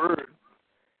on the word,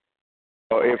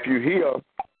 or if you hear,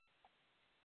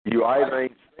 you either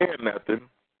ain't saying nothing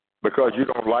because you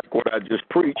don't like what I just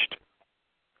preached,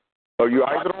 or you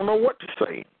either don't know what to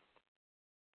say.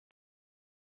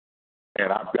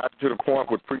 And I've got to the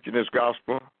point with preaching this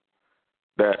gospel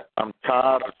that I'm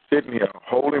tired of sitting here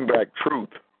holding back truth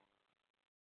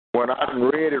when I done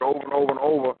read it over and over and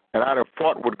over, and I done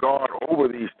fought with God over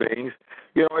these things.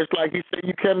 You know, it's like he said,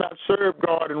 you cannot serve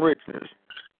God in richness.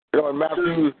 You know, in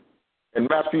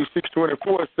Matthew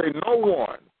 6:24, it say, no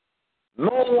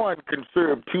one can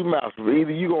serve two masters.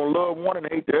 Either you're going to love one and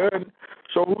hate the other.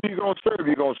 So who are you going to serve?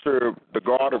 You're going to serve the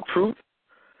God of truth,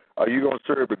 or you're going to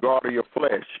serve the God of your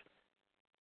flesh.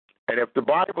 And if the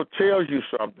Bible tells you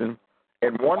something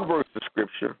in one verse of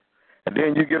Scripture, and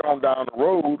then you get on down the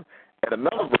road at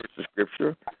another verse of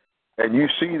Scripture, and you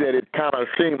see that it kind of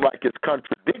seems like it's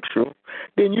contradictory,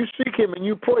 then you seek Him and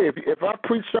you pray. If I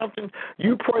preach something,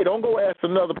 you pray. Don't go ask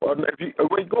another. Go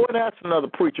and ask another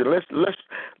preacher. Let's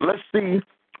see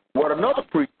what another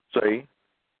preacher say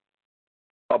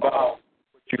about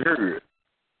what you heard.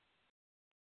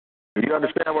 Do you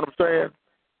understand what I'm saying?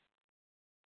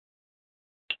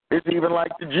 It's even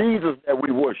like the Jesus that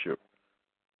we worship.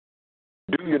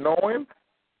 Do you know Him?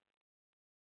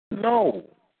 No.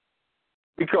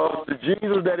 Because the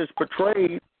Jesus that is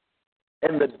portrayed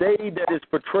and the day that is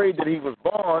portrayed that He was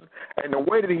born and the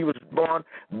way that He was born,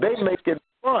 they making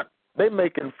fun. They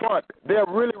making fun. They're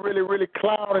really, really, really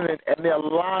clowning it, and they're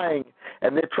lying,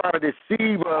 and they're trying to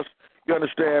deceive us, you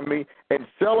understand me, and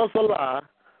sell us a lie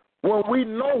when we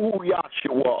know who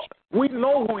Yahshua was. We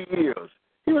know who He is.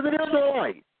 He was an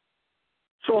Israelite.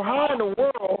 So how in the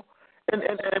world, and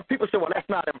people say, well, that's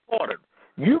not important.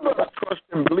 You better trust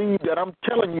and believe that I'm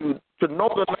telling you to know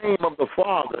the name of the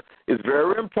Father is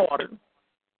very important.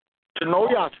 To know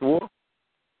Yahshua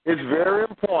is very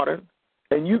important,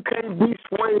 and you can't be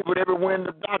swayed with every wind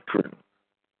of doctrine.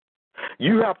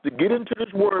 You have to get into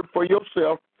this word for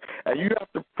yourself, and you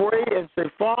have to pray and say,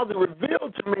 Father,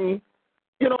 reveal to me,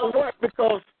 you know what,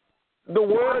 because the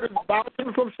word is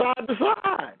bouncing from side to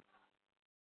side.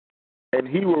 And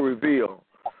He will reveal.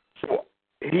 So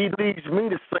He leads me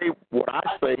to say what I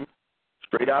say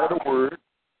straight out of the Word,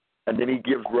 and then He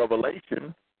gives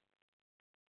revelation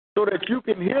so that you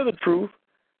can hear the truth.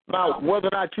 Now, whether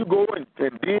or not you go and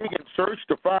dig and search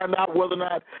to find out whether or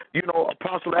not, you know,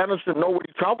 Apostle Anderson know what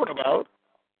he's talking about,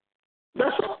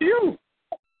 that's up to you.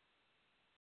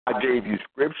 I gave you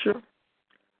Scripture.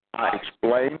 I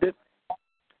explained it.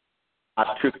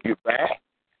 I took you back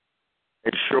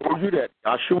and showed you that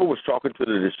Joshua was talking to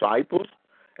the disciples.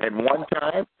 And one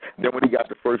time, then when he got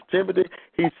to 1 Timothy,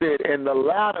 he said, in the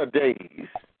latter days,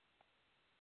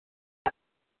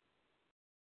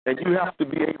 and you have to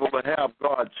be able to have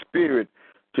God's Spirit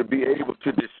to be able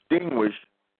to distinguish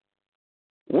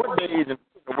what days in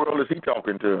the world is He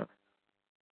talking to.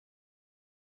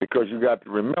 Because you got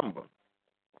to remember,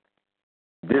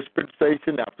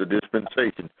 dispensation after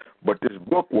dispensation. But this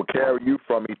book will carry you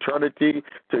from eternity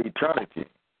to eternity.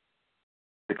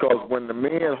 Because when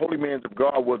the holy men of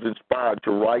God was inspired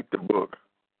to write the book,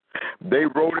 they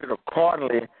wrote it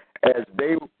accordingly as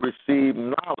they received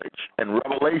knowledge and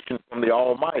revelation from the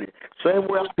Almighty. Same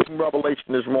way I'm getting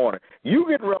revelation this morning. You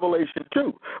get revelation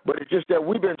too, but it's just that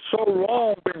we've been so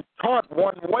long been taught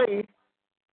one way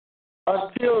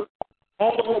until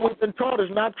all of what we've been taught is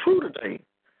not true today.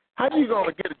 How are you going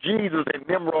to get Jesus and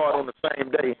Nimrod on the same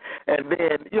day? And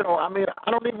then, you know, I mean,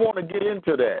 I don't even want to get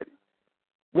into that.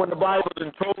 When the Bible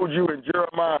has told you in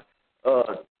Jeremiah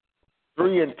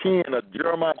 3 and 10, or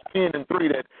Jeremiah 10 and 3,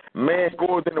 that man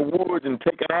goes in the woods and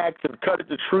take an axe and cut at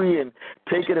the tree and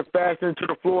take it and fasten it to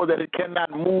the floor that it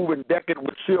cannot move and deck it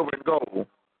with silver and gold.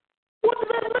 What does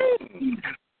that mean?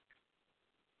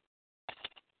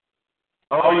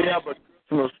 Oh, yeah, but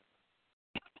Christmas,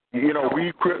 you know,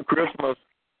 Christmas,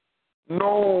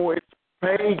 no, it's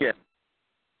pagan.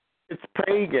 It's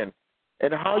pagan.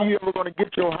 And how are you ever going to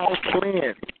get your house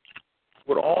cleansed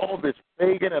with all this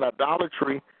pagan and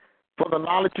idolatry for the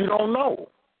knowledge you don't know?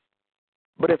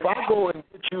 But if I go and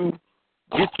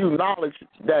get you knowledge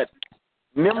that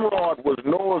Nimrod was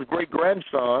Noah's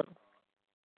great-grandson,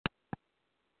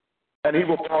 and he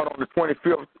was born on the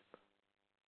 25th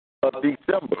of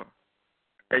December,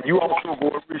 and you also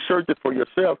go and research it for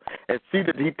yourself and see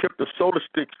that he took the solar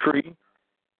stick tree,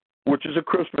 which is a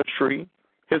Christmas tree,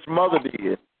 his mother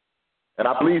did, and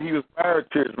I believe he was married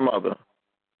to his mother.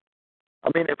 I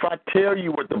mean, if I tell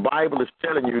you what the Bible is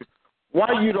telling you,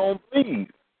 why you don't believe?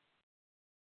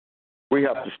 We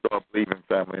have to start believing,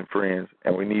 family and friends,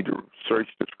 and we need to search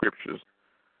the scriptures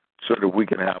so that we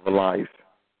can have a life.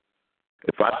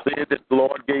 If I said that the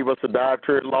Lord gave us a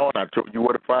dietary law, and I told you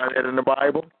where to find that in the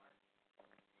Bible,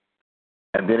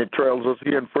 and then it tells us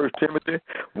here in 1 Timothy,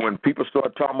 when people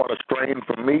start talking about abstaining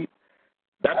from meat,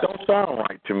 that don't sound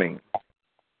right to me.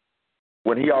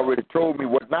 When he already told me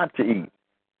what not to eat.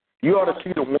 You ought to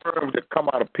see the worms that come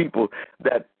out of people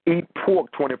that eat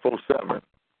pork 24/7.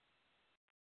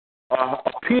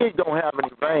 A pig don't have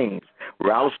any veins.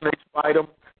 Rattlesnakes bite them.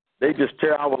 They just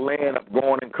tear our land up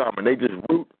going and coming. They just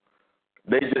root.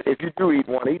 If you do eat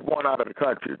one out of the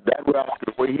country. That rascal,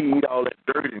 the way he eat all that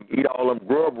dirt and eat all them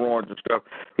grub worms and stuff,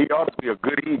 he ought to be a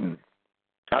good eating.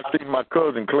 I seen my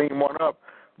cousin clean one up.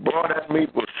 Boy, that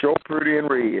meat was so pretty and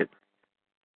red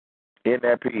in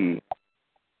that pig.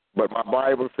 But my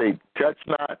Bible say, touch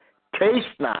not,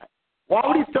 taste not. Why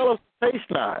would he tell us taste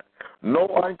not? No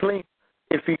unclean.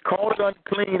 If he called it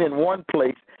unclean in one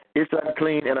place, it's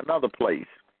unclean in another place.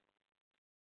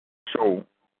 So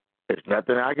there's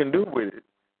nothing I can do with it.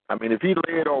 I mean, if he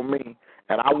lay it on me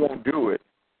and I won't do it,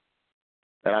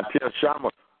 and I tell Shama,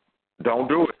 don't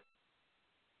do it,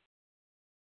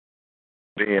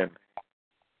 then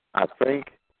I think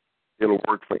it'll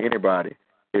work for anybody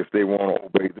if they want to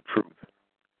obey the truth.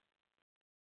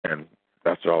 And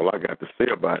that's all I got to say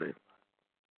about it.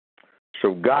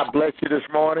 So God bless you this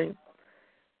morning.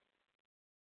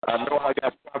 I know I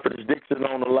got Prophetess Dixon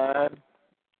on the line.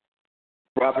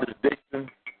 Prophetess Dixon,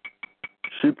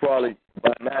 she probably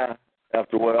by now,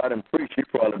 after what I didn't preach, she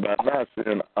probably by now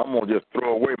saying, I'm going to just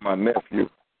throw away my nephew.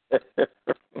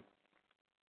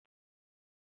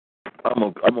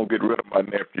 I'm gonna get rid of my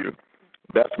nephew.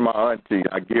 That's my auntie.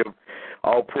 I give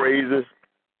all praises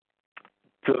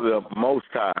to the Most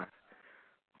High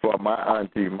for my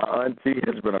auntie. My auntie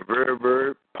has been a very,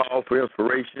 very powerful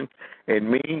inspiration in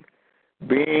me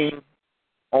being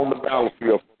on the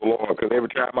battlefield for the Lord. Because every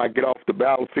time I get off the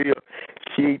battlefield,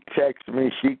 she texts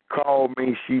me, she called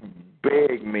me, she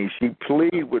begged me, she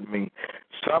pleaded with me.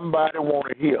 Somebody want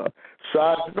to hear.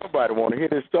 Nobody want to hear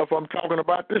this stuff I'm talking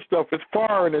about. This stuff is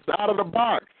foreign. It's out of the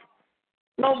box.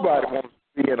 Nobody wants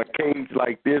to be in a cage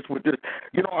like this with this.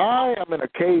 You know, I am in a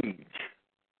cage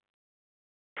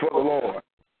for the Lord.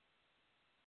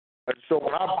 And so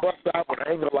when I bust out with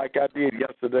anger like I did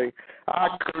yesterday, I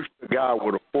cursed the guy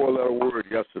with a 4-letter word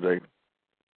yesterday.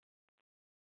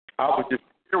 I was just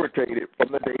irritated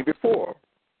from the day before.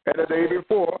 And the day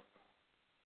before,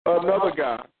 another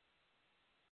guy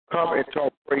come and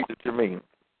talk crazy to me.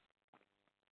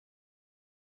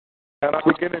 And I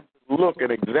began to look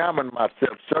and examine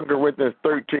myself. 2 Corinthians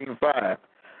 13:5.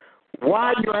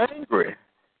 Why are you angry?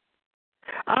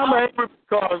 I'm angry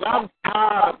because I'm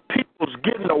tired of people's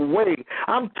getting away.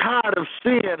 I'm tired of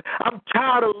seeing. I'm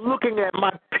tired of looking at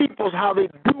my peoples, how they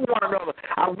do one another.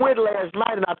 I went last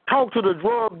night and I talked to the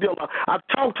drug dealer. I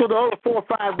talked to the other 4 or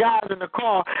 5 guys in the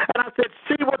car, and I said,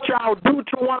 see what y'all do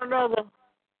to one another?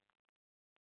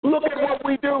 Look at what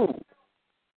we do.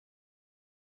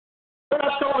 And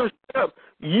I told him,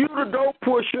 you the dope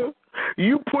pusher,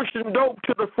 you pushing dope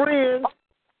to the friends,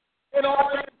 and all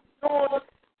that doing,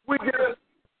 we get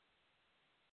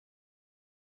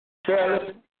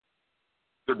selling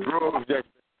the drugs that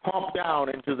pump down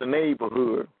into the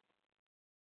neighborhood.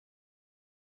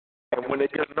 And when they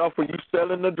get enough of you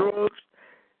selling the drugs,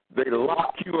 they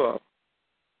lock you up.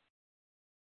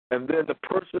 And then the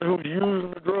person who's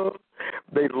using the drugs,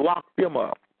 they lock them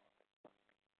up.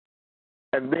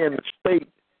 And then the state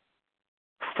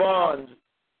funds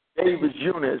Davis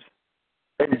units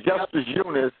and justice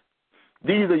units.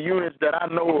 These are units that I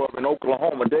know of in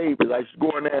Oklahoma, Davis. I used to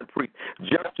go in there and preach.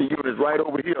 Justice units right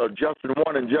over here, Justin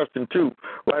 1 and Justin 2,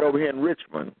 right over here in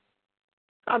Richmond.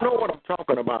 I know what I'm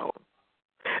talking about.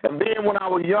 And then when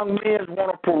our young men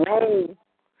want a parole,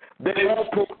 they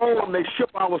won't parole and they ship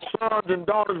our sons and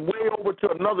daughters way over to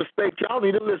another state. Y'all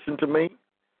need to listen to me.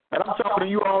 And I'm talking to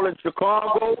you all in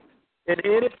Chicago, in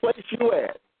any place you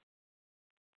at.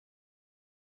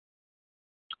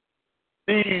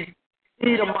 The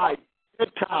Edomites,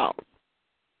 Gentiles,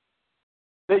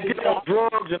 they get on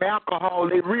drugs and alcohol,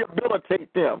 they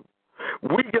rehabilitate them.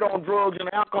 We get on drugs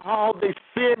and alcohol, they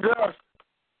send us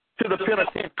the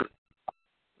penitentiary.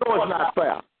 No, it's not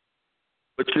fair.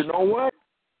 But you know what?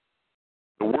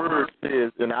 The word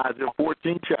says in Isaiah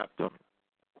 14 chapter,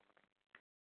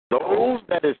 those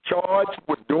that is charged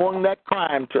with doing that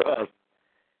crime to us,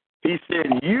 he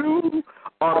said, you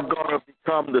are going to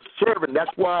become the servant.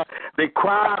 That's why they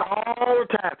cried all the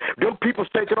time. Them people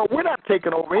taking over. We're not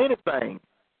taking over anything.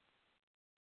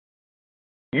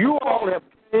 You all have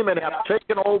came and have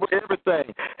taken over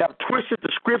everything, have twisted the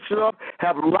scripture up,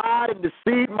 have lied and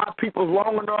deceived my people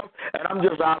long enough, and I'm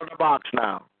just out of the box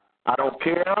now. I don't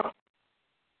care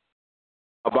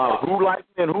about who likes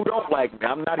me and who don't like me.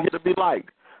 I'm not here to be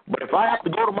liked. But if I have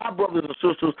to go to my brothers and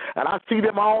sisters and I see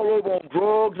them all over on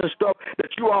drugs and stuff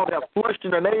that you all have flushed in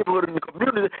the neighborhood and the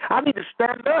community, I need to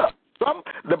stand up.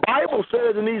 The Bible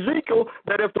says in Ezekiel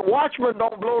that if the watchman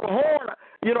don't blow the horn,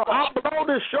 I blow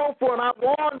this shofar and I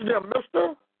warned them,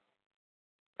 mister.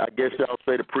 I guess y'all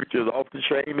say the preacher is off the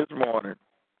chain this morning.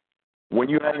 When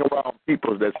you hang around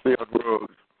people that sell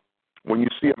drugs, when you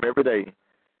see them every day,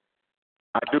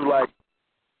 I do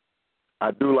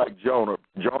like Jonah.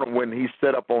 Jonah, when he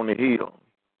set up on the hill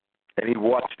and he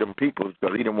watched them people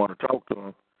because he didn't want to talk to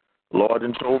them, the Lord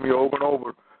had told me over and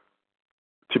over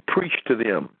to preach to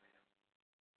them.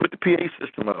 Put the PA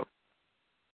system up.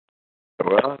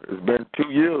 Well, it's been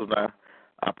 2 years now.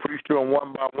 I preach to them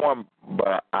one by one,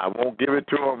 but I won't give it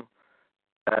to them.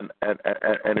 And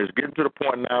it's getting to the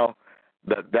point now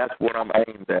that that's what I'm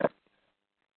aimed at.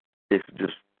 It's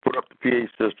just put up the PA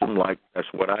system like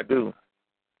that's what I do.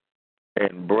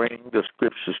 And bring the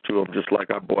scriptures to them just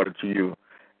like I brought it to you.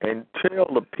 And tell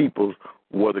the people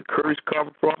where the curse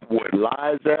comes from, where it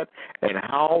lies at, and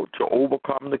how to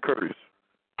overcome the curse.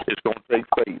 It's going to take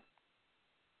faith.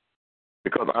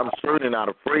 Because I'm certainly not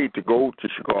afraid to go to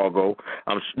Chicago.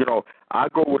 I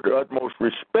go with the utmost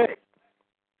respect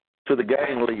to the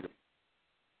gang leader.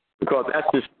 Because that's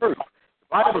his truth. The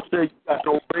Bible says you got to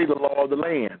obey the law of the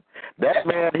land. That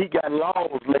man, he got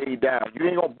laws laid down. You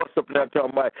ain't going to bust up there and tell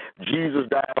him about Jesus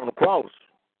died on the cross.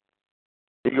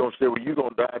 He going to say, well, you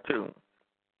going to die too.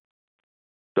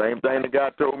 Same thing the guy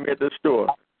told me at the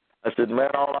store. I said, man,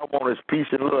 all I want is peace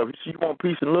and love. He said, you want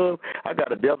peace and love? I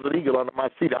got a Desert Eagle under my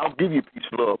seat. I'll give you peace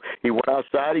and love. He went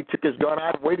outside. He took his gun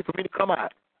out and waited for me to come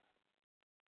out.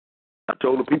 I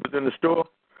told the people in the store,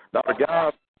 I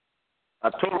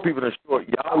told the people in the store,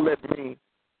 y'all let me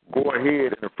go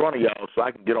ahead in front of y'all so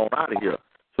I can get on out of here.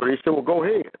 So they said, well, go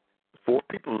ahead. 4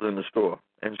 people in the store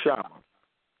and Shama.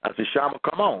 I said, Shama,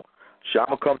 come on.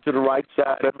 Shama come to the right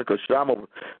side of me because Shama,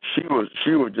 she was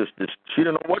just she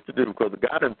didn't know what to do because the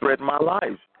guy didn't threaten my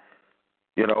life.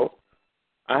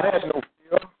 I had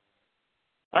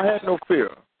no fear.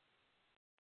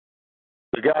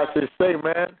 The guy said, say,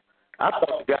 man, I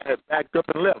thought the guy had backed up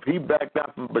and left. He backed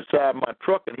out from beside my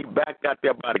truck and he backed out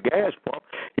there by the gas pump.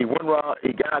 He went around,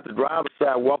 he got out the driver's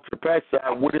side, walked to the passenger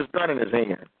side with his gun in his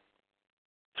hand,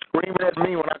 screaming at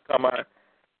me when I come out.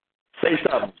 Say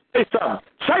something. Say something.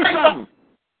 Say something.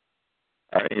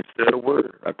 I ain't said a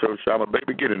word. I told Shama,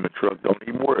 baby, get in the truck. Don't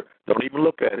even worry. Don't even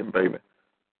look at him, baby.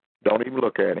 Don't even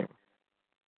look at him.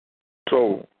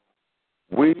 So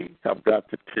we have got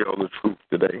to tell the truth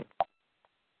today.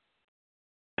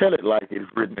 Tell it like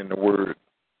it's written in the Word.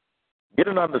 Get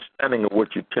an understanding of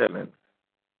what you're telling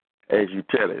as you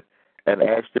tell it, and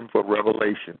ask them for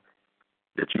revelation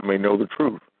that you may know the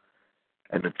truth,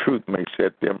 and the truth may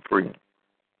set them free.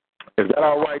 Is that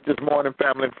all right this morning,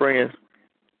 family and friends?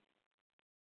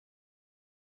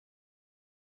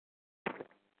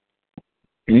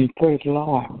 Praise the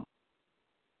Lord.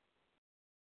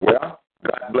 Well,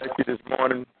 God bless you this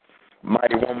morning,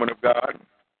 mighty woman of God.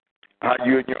 How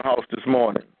you in your house this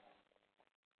morning?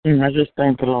 I just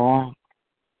thank the Lord.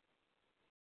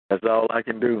 That's all I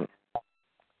can do.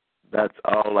 That's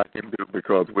all I can do,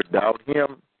 because without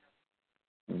him,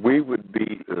 we would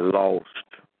be lost.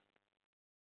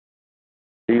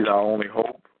 He's our only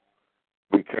hope.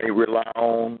 We can't rely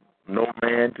on no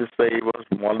man to save us.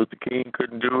 Martin Luther King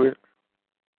couldn't do it.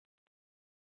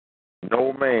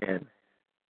 No man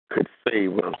could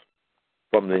save us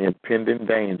from the impending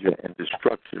danger and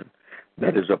destruction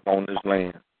that is upon this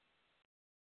land.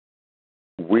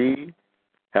 We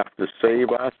have to save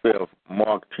ourselves,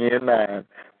 Mark 10:9,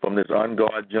 from this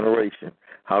ungodly generation.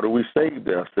 How do we save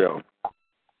ourselves?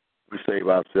 We save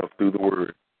ourselves through the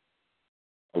Word.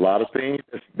 A lot of things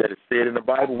that is said in the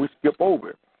Bible, we skip over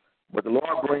it. But the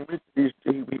Lord brings me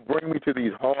to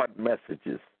these hard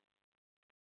messages.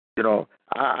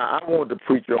 I wanted to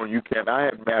preach on I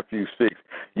had Matthew 6.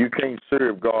 You can't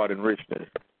serve God in riches.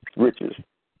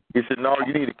 He said, no,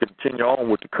 you need to continue on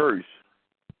with the curse.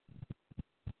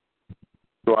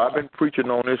 So I've been preaching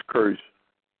on this curse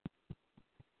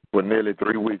for nearly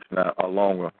 3 weeks now or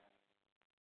longer.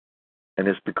 And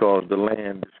it's because the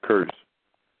land is cursed.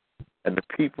 And the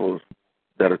peoples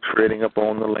that are treading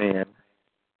upon the land,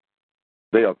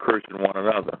 they are cursing one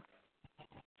another,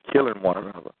 killing one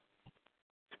another,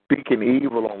 speaking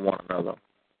evil on one another.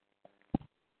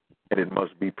 And it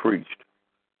must be preached.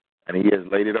 And he has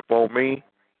laid it upon me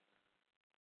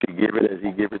to give it as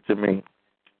he gave it to me.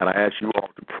 And I ask you all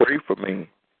to pray for me,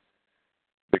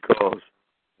 because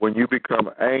when you become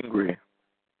angry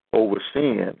over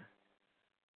sin,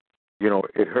 you know,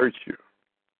 it hurts you.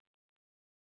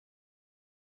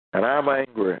 And I'm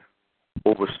angry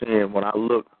over sin when I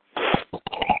look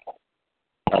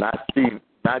and I see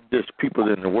not just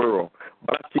people in the world,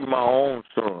 but I see my own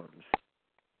sons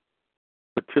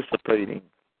participating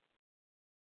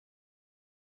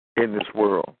in this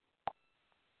world.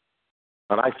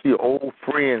 And I see old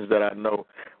friends that I know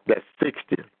that's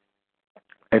 60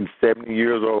 and 70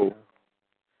 years old.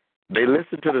 They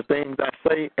listen to the things I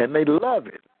say, and they love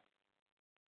it.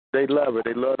 They love it.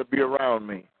 They love to be around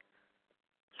me.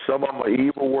 Some of them are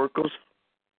evil workers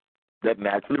that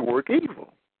naturally work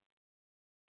evil.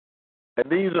 And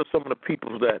these are some of the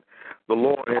people that the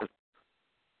Lord has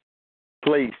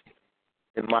placed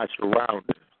in my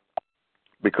surroundings.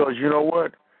 Because you know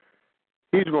what?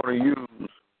 He's going to use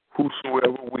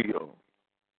whosoever will.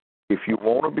 If you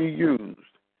want to be used,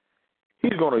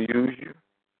 he's going to use you.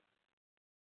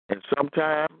 And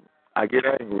sometimes I get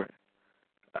angry.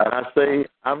 And I say,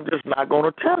 I'm just not going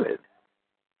to tell it.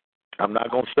 I'm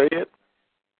not going to say it,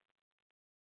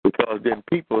 because then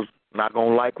people's not going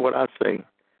to like what I say.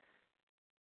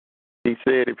 He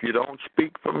said, if you don't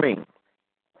speak for me,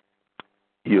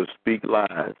 you'll speak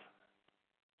lies.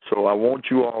 So I want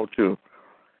you all to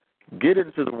get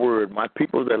into the Word. My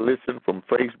people that listen from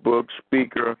Facebook,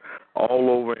 speaker, all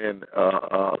over in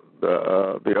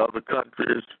the other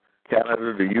countries,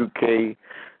 Canada, the UK,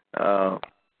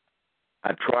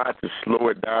 I try to slow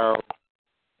it down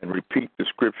and repeat the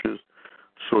scriptures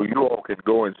so you all can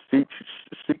go and seek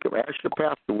them. Ask your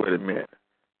pastor what it meant.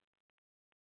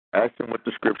 Ask him what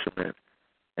the scripture meant.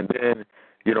 And then,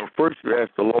 you know, first you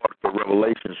ask the Lord for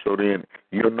revelation, so then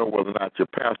you'll know whether or not your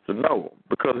pastor knows,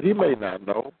 because he may not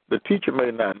know. The teacher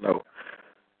may not know.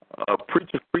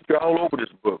 Preachers preach all over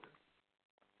this book,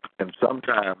 and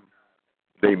sometimes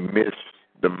they miss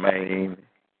the main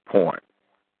point.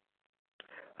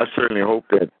 I certainly hope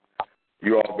that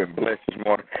you all been blessed this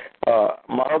morning.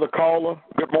 My other caller,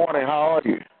 good morning. How are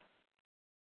you?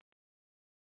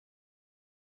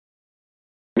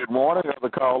 Good morning, other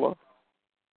caller.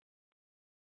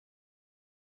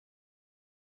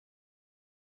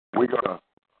 We're going to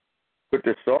put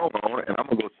this song on, and I'm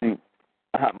going to go see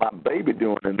how my baby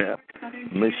doing in there,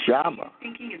 Miss Shama.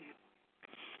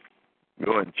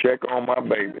 Go and check on my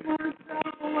baby.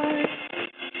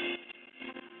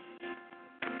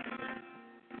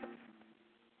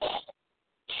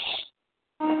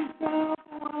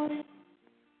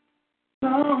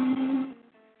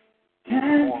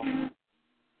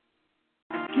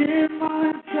 Give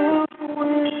myself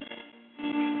away.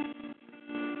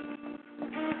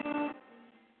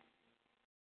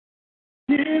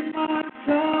 Give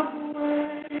myself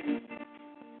away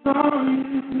from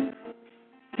you.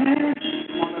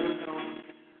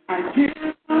 I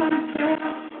give myself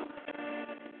away.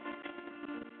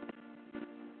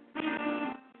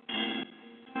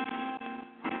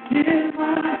 Give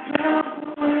myself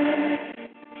away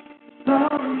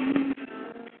from you.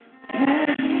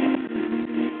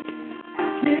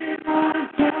 Give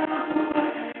myself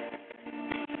away.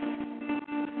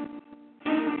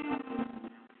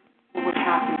 What would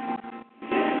happen?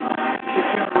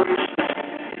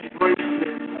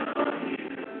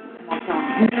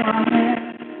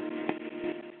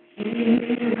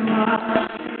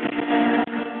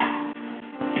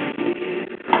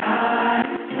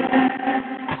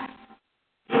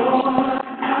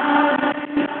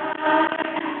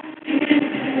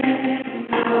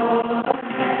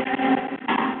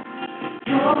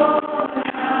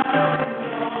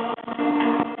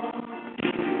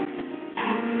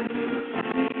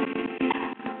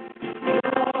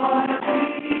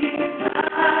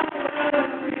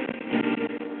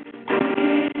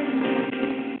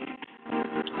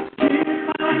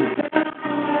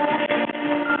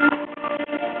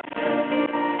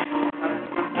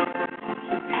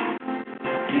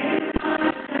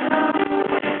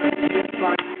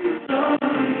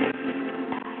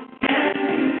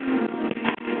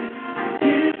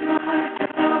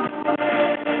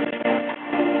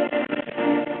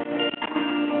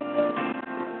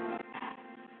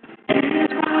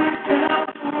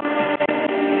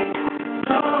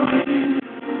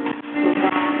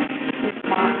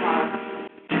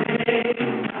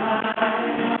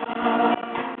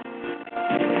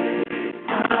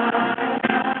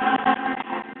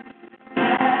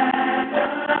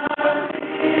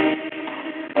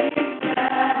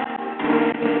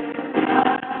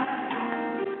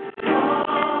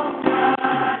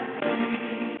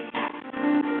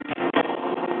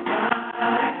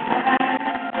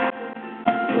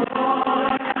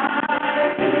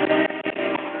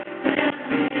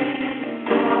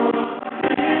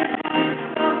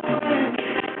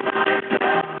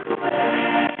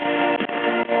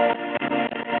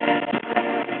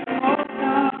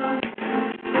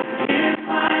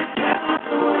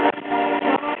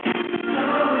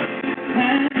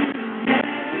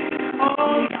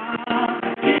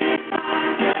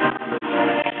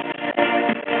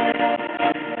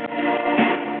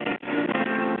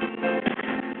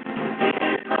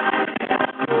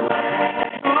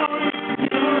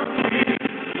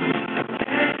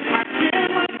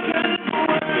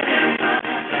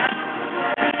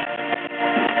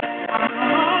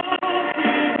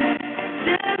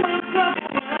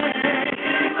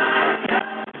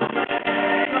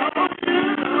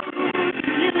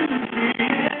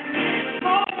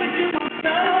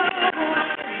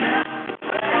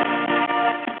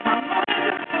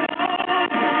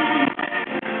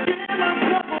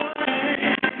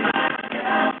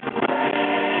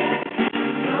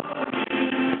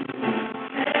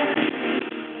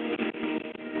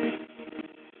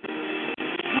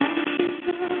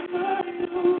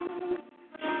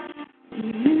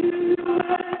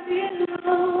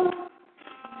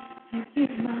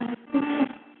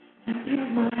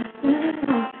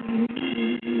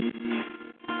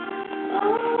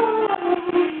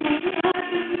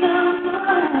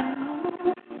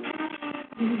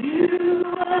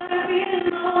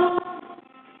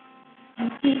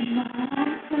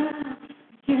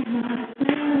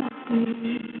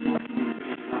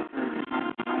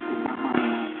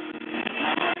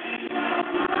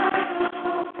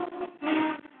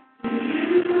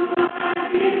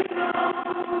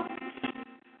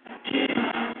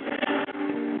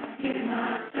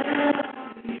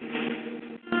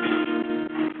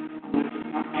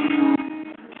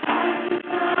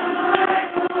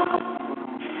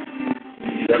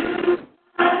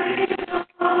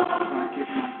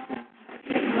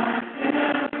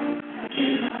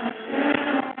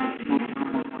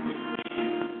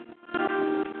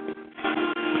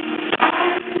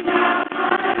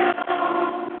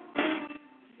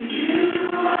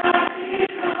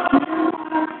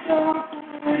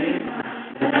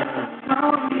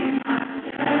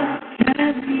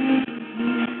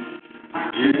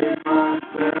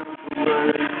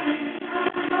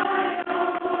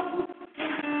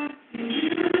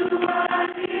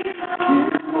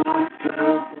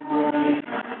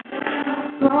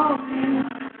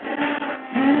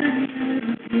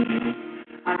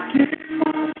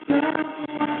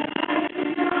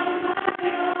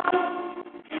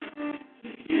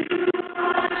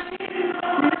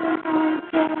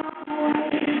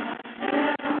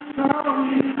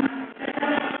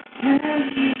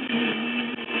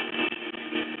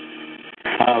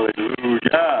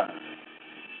 Hallelujah.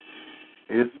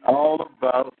 It's all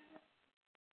about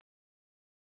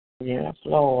Yes,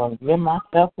 Lord. Give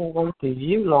myself away to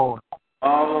you, Lord.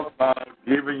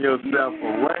 giving yourself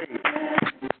away.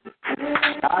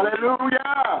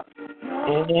 Hallelujah.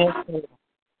 Yes, Lord.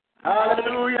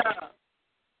 Hallelujah.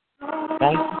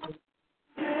 Thank you.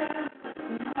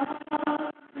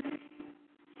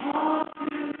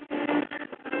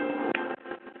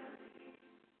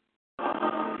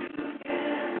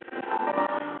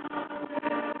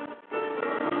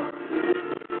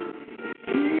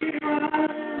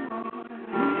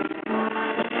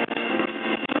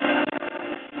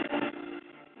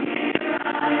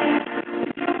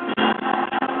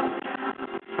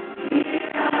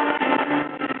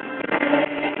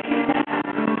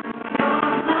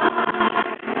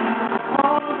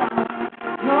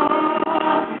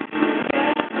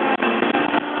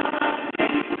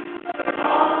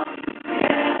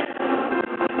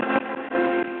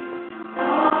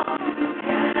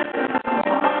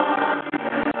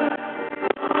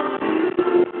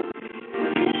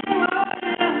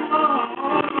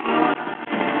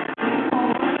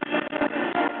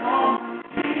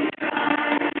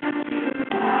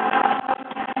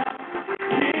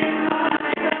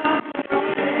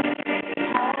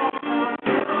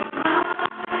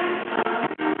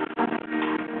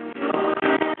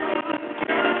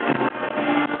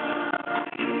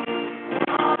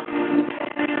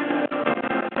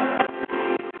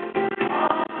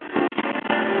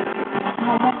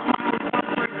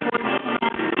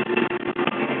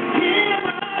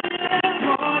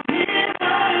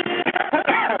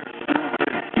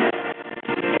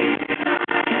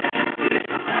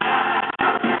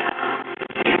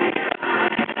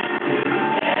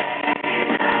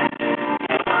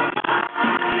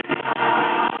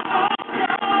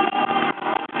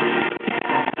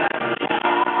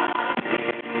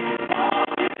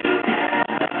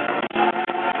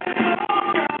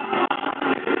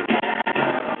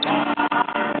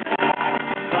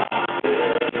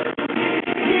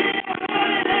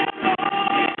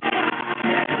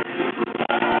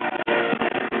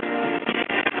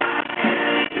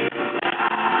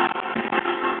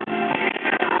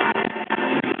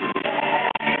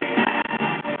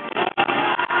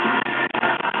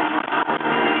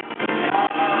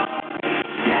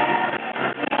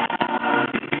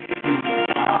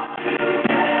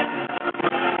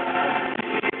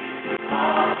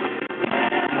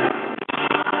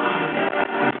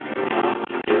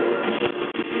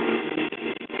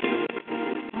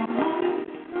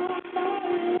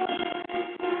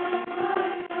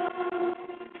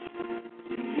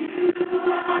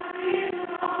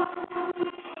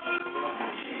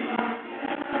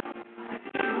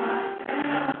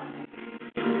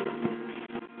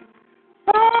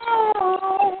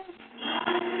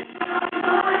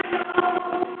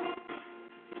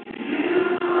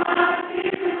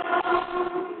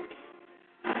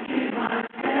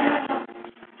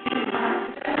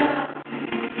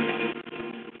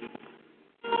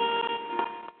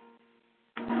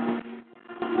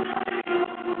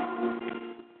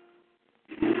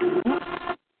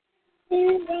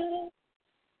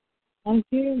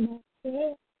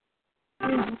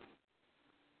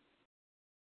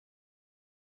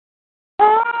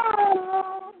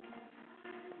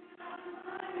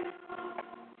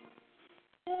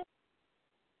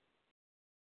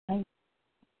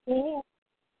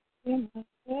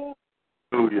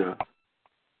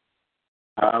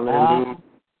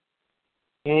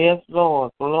 Yes,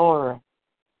 Lord. Glory.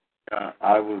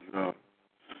 I was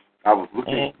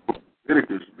looking at the book of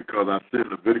Leviticus because I said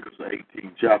Leviticus is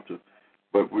 18 chapters,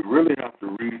 but we really have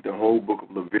to read the whole book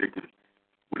of Leviticus.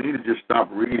 We need to just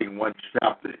stop reading one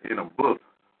chapter in a book,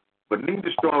 but need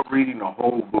to start reading the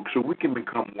whole book so we can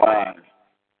become wise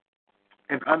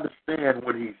and understand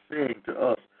what he's saying to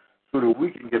us so that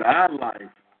we can get our life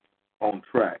on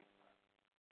track.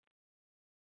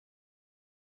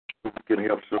 So we can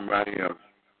help somebody else.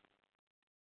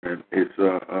 And it's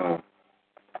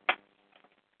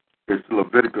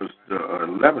Leviticus, the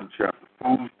 11th chapter,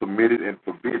 foods permitted and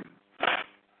forbidden.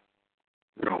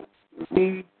 You know,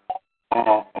 we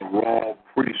are a royal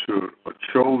priesthood, a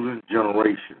chosen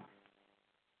generation.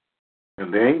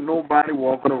 And there ain't nobody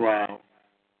walking around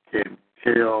can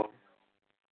tell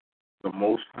the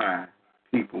Most High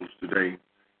peoples today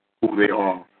who they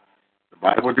are. The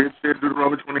Bible did say in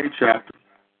Deuteronomy 28 chapter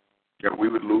that we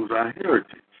would lose our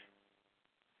heritage.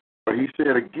 But he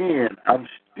said again, I'm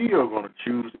still going to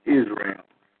choose Israel.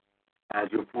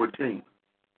 Isaiah 14.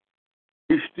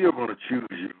 He's still going to choose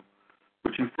you.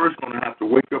 But you're first going to have to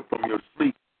wake up from your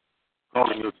sleep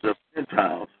calling yourself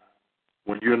Gentiles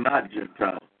when you're not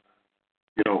Gentiles.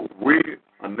 You know, we're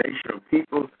a nation of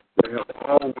people that have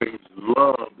always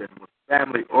loved and were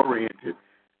family-oriented,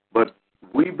 but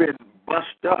we've been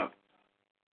bust up.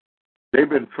 They've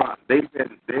been trying. They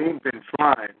ain't been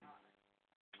trying,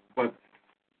 but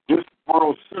this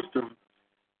world system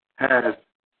has,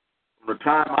 from the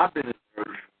time I've been in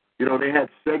church, you know, they had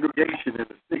segregation in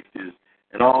the 60s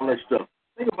and all that stuff.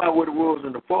 Think about what it was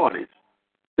in the 40s.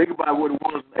 Think about what it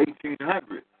was in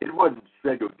 1800. It wasn't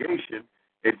segregation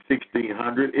in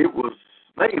 1600. It was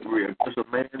slavery against a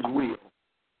man's will.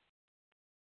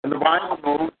 And the Bible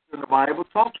knows and the Bible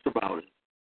talks about it.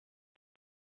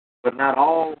 But not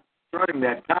all during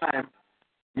that time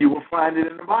you will find it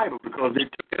in the Bible because they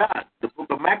took it out. The book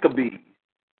of Maccabees,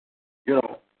 you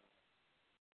know.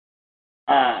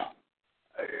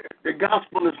 The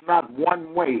gospel is not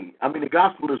one way. I mean, the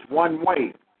gospel is one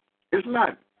way. It's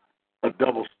not a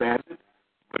double standard,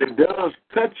 but it does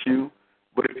touch you.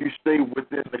 But if you stay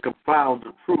within the confounds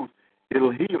of truth,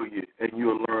 it'll heal you and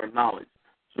you'll learn knowledge.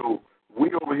 So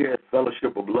we over here at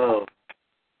Fellowship of Love,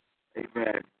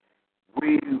 amen,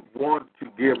 we want to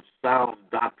give sound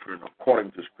doctrine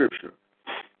according to Scripture.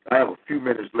 I have a few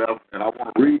minutes left, and I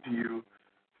want to read to you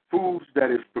foods that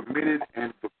is permitted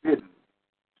and forbidden.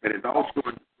 And it's also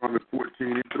in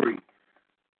Deuteronomy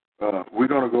 14:3. We're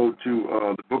going to go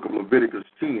to the book of Leviticus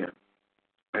 10,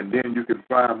 and then you can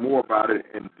find more about it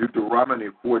in Deuteronomy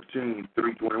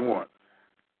 14:3-21.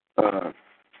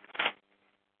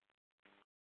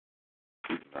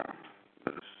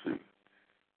 Let's see.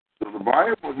 So the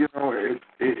Bible, you know,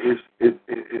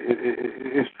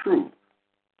 it's true.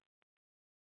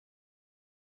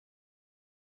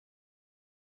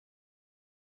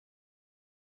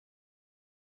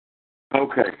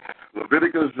 Okay,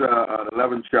 Leviticus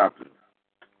 11th chapter.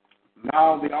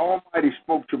 Now the Almighty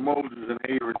spoke to Moses and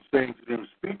Aaron, saying to them,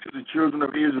 speak to the children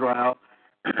of Israel,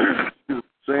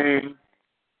 saying,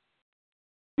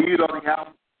 eat of the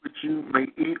animals which you may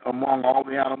eat among all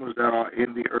the animals that are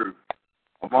in the earth.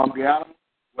 Among the animals,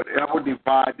 whatever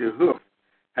divide the hoof,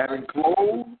 having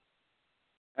clove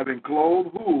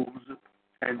hooves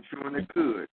and chewing the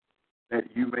cud,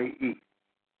 that you may eat.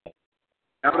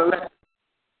 Nevertheless,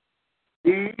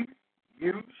 you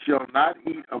shall not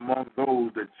eat among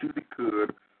those that chew the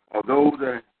cud, or those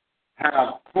that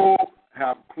have clove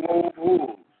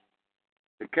hooves,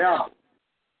 the camel,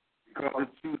 because it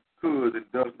chews cud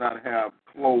and does not have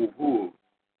clove hooves,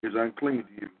 is unclean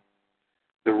to you.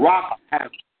 The rock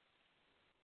has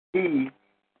he,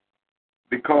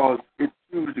 because it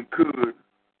chews the cud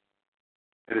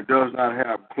and it does not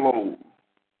have clove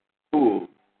hooves,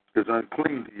 is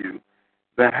unclean to you.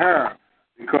 The hare,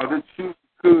 because it chews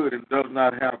the cud and does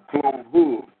not have clove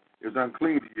hooves, is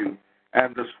unclean to you.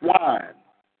 And the swine,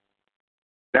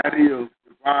 that is,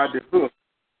 divide the hoof,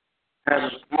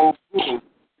 having clove hooves,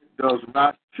 does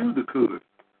not chew the cud.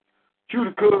 Chew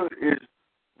the cud is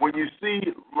when you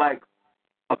see like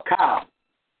a cow,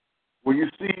 when you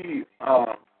see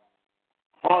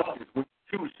horses, when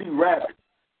you see rabbits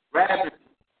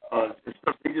and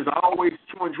stuff, they just always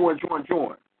chewing.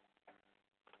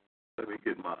 Let me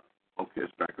get my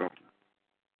focus back on.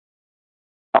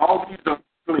 All these are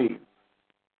clean.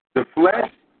 The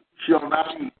flesh shall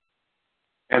not eat,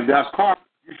 and their carcass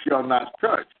you shall not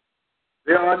touch.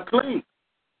 They are unclean.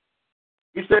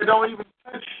 He said, don't even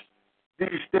touch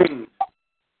these things.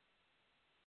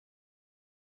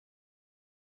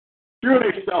 Sure,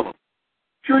 they sell them.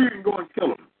 Sure, you can go and kill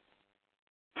them.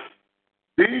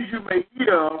 These you may eat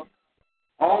of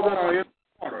all that are in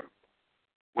the water.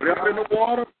 Whatever in the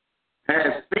water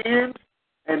has fins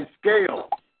and scales.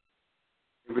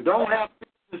 If it don't have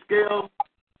fins and scales,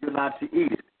 you're not to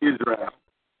eat it, Israel.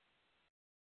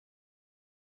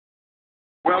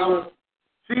 Well,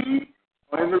 the seeds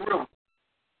are in the river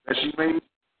that you may eat.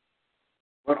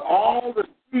 But all the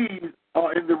seeds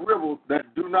are in the river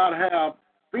that do not have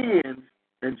fins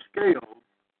and scales.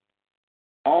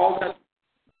 All that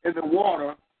in the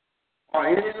water are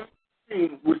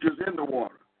anything which is in the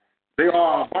water. They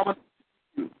are abomination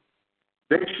to you.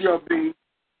 They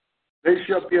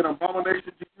shall be an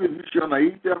abomination to you. You shall not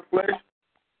eat their flesh,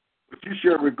 but you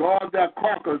shall regard their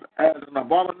carcass as an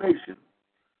abomination.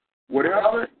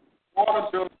 Whatever water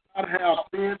does not have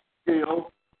fins and scales,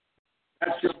 that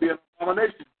shall be an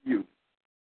abomination to you.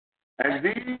 And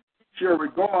these you shall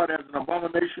regard as an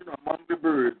abomination among the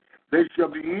birds. They shall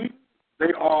be eaten.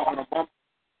 They are an abomination.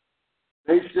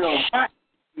 They shall not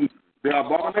be eaten. They are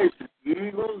abominations. The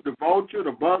eagles, the vulture,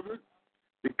 the buzzard,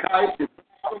 the kite, the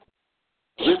falcon,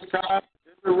 this time,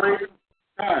 the raven,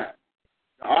 time,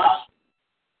 the ox,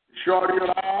 the short-eared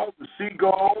owl, the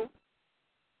seagull,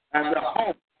 and the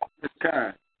hawk of this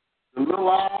kind. The little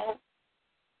owl,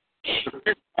 the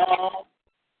fish owl,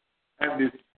 and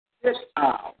the stick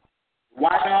owl, the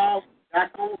white owl,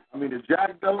 the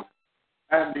jackdaw,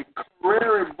 and the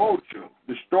prairie vulture,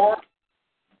 the stork.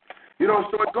 You know,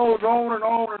 so it goes on and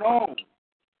on and on.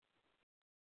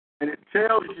 And it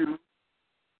tells you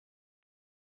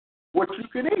what you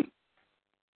can eat.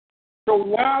 So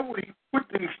why would he put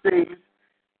these things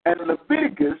in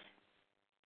Leviticus,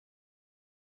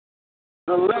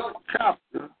 the 11th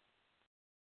chapter,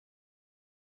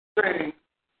 saying,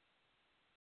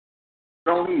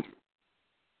 don't eat it?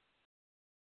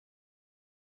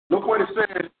 Look what it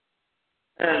says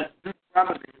in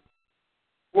Deuteronomy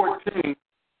 14.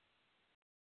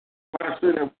 What I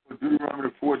said in Deuteronomy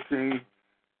 14,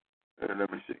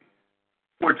 let me see,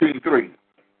 14:3.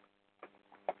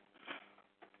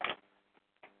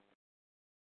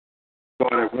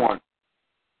 Start at 1.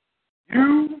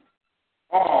 You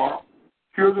are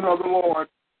children of the Lord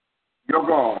your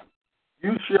God.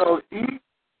 You shall eat,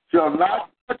 shall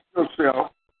not touch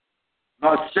yourself,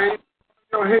 nor shave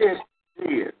your head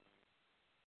dead.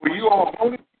 For you are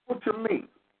holy people to me.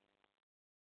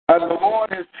 And the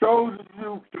Lord has chosen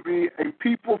you to be a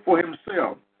people for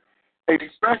himself, a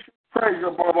special treasure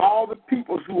above all the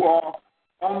peoples who are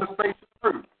on the face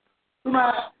of the earth. So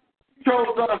now, he chose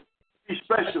us to be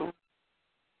special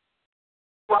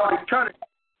for eternity.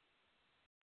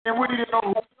 And we didn't know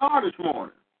who we are this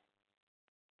morning.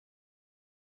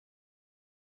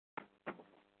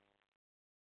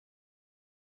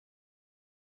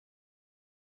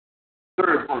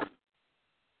 Third verse.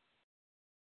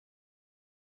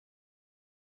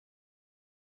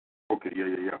 Okay,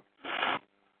 yeah.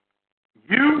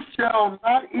 You shall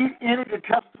not eat any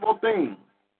detestable thing.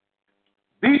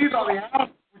 These are the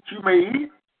animals which you may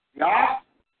eat: the ox,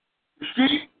 the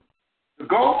sheep, the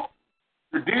goat,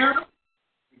 the deer,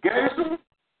 the gazer,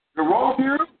 the roe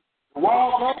deer, the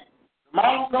wild goat, the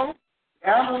mountain goat, the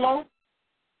antelope,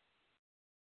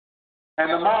 and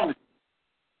the mountain.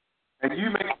 And you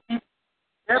may eat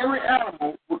every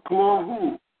animal with clawed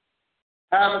hooves,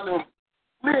 having them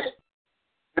split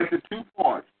into 2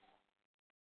 parts,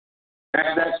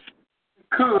 and that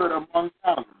could among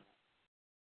animals.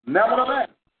 Nevertheless,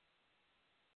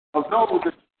 of those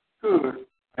that could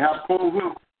have clawed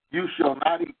hooves, you shall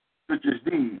not eat, such as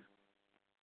these.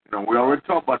 You know, we already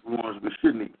talked about the ones we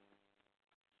shouldn't eat.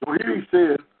 So here he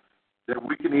says that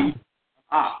we can eat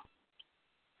ox,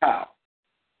 cow.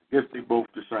 I guess they both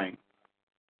the same.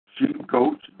 Sheep,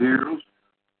 goats, deers.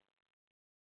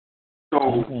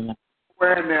 So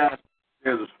where in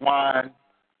there's a swine.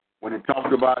 When it talks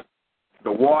about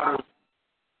the water,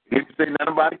 it didn't say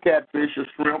nothing about a catfish or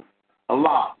shrimp, a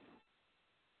lot.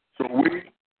 So we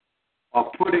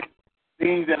are putting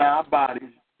things in our bodies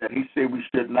that he said we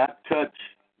should not touch,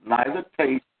 neither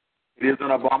taste. It is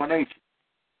an abomination.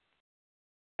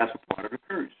 That's a part of the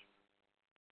curse.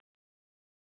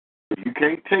 So you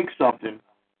can't take something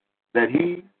that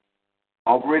he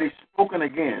already spoken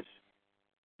against.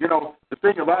 You know, the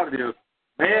thing about it is,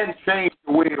 man changed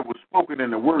the way it was spoken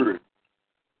in the word,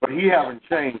 but he haven't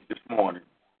changed this morning.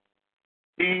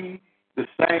 He the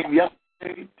same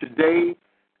yesterday, today,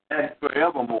 and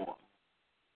forevermore.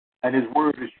 And his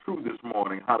word is true this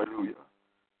morning. Hallelujah.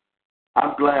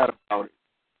 I'm glad about it.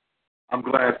 I'm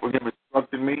glad for him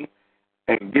instructing me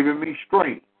and giving me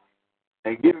strength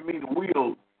and giving me the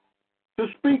will to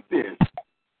speak this.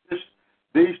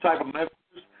 These type of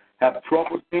messages have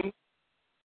troubled me.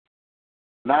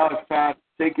 Now it's time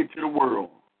to take it to the world.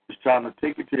 It's It's time to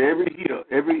take it to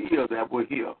every ear that will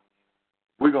hear.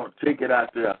 We're going to take it out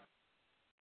there,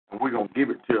 and we're going to give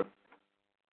it to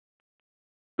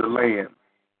the land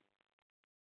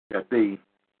that they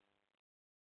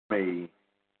may,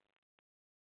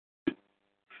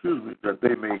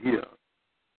 hear,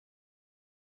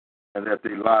 and that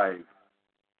their lives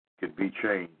can be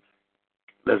changed.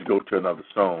 Let's go to another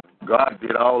song. God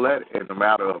did all that in a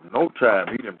matter of no time.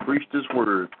 He done preached his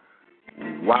word.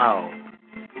 Wow.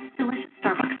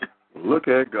 Look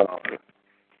at God.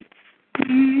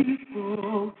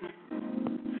 People,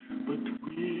 but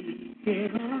we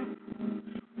can.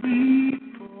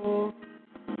 People,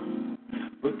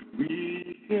 but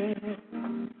we can.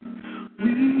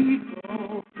 We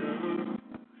go down,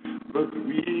 but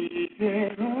we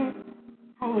can.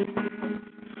 Oh, yeah.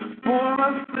 For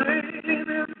a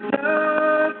Savior, just a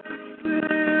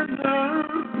sinner.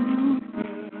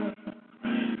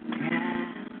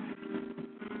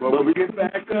 But we get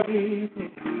back up,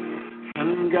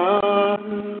 and God,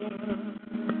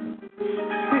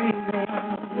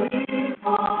 we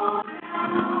fall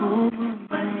down,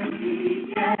 but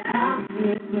we get up, we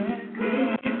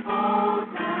fall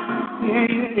down, we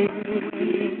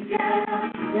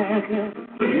get up,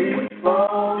 we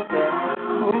fall down,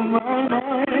 oh my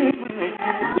life,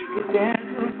 we can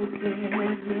dance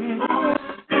again, oh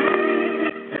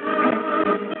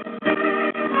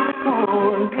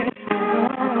yes.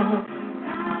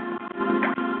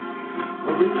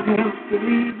 We can't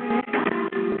believe it.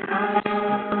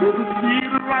 We can see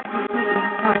the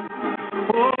righteousness.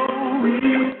 Oh, we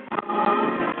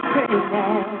take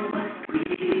on. We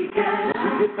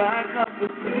get back up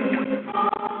again.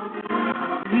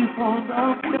 We fall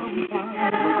down. We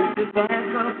get back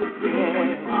up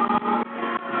again.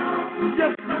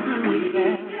 Yes, we do.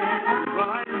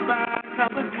 Rise back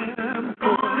up again.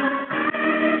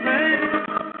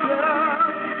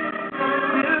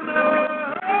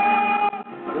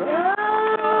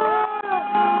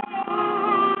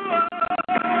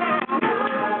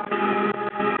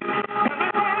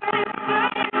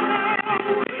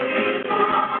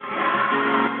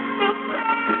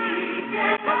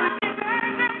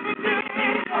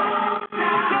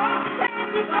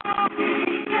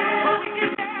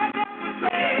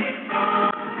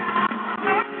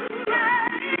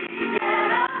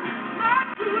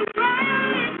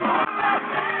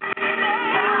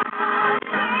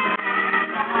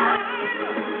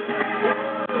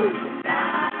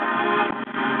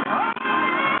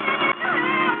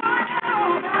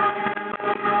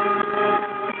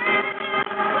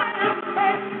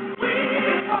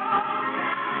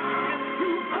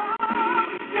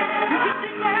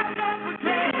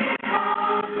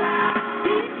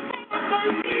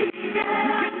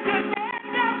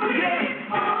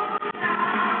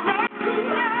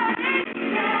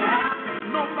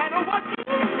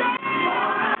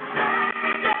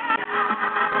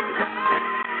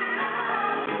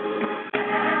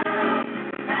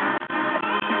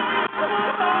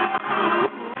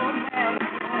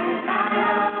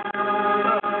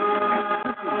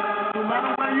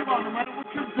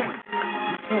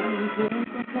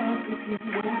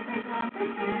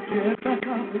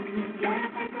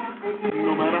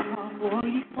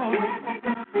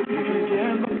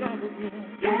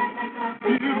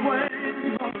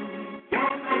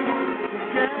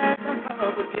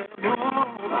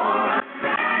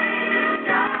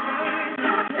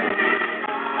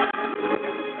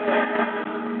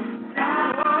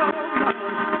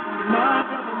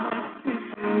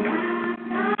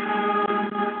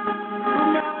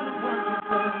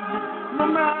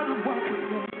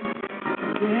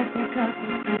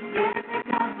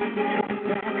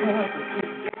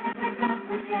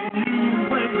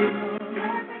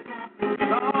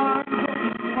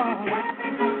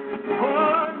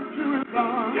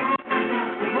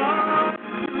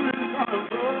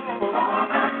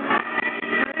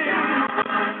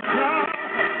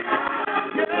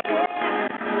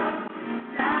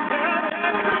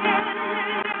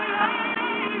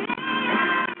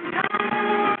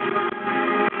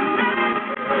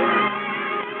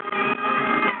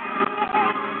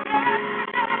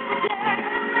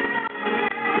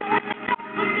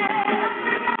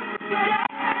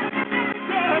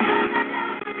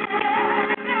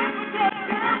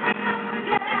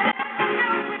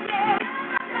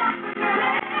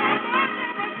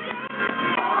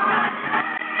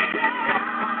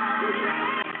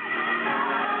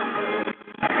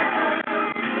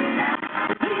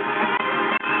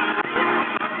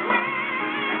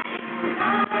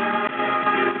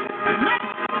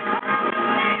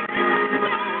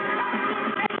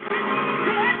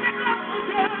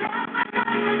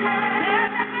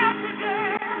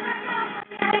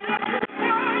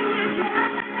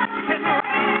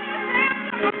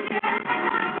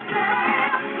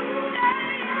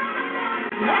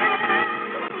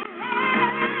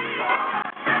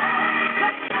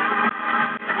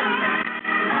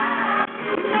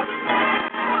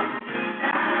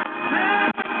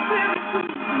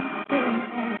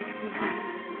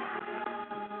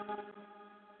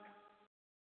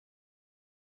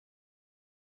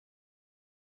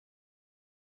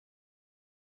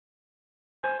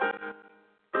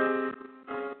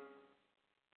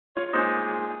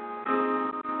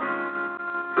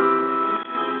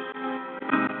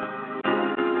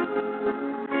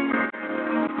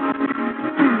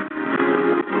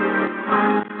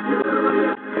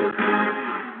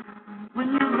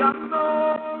 you've done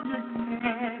all you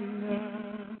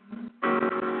can.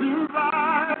 Seems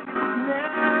like it's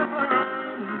never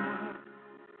enough.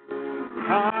 And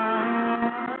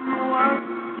what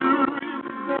do you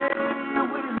say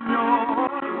when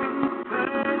you're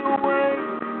turn away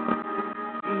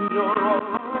and you're all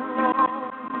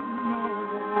alone?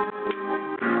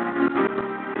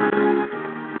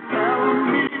 Tell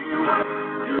me, what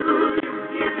do you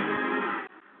get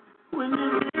when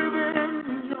you're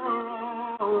living your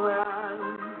all right?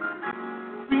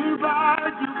 Seems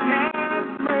like you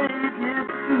can't make it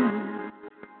through.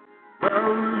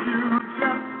 Well, you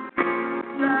just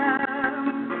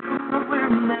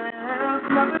when there's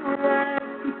nothing left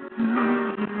to do,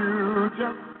 you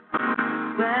just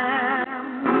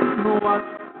stand and watch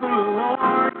the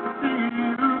Lord see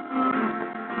you through.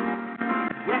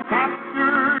 Yes,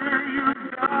 after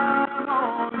you've done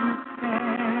all you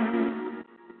can,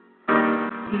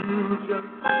 you just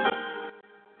stand.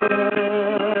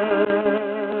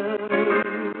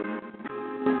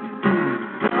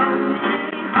 Tell me,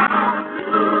 how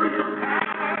do you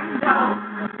handle?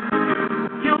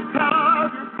 You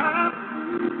got your past.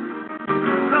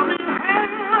 Tell me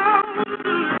how to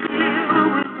deal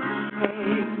with the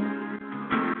shame.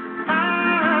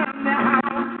 And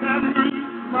how can we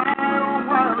smile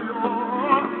while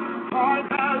your heart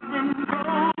has been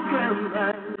broken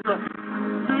and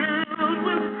filled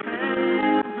with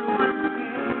pain, with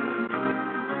pain?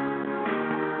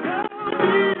 Tell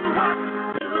me, what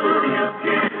do you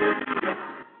get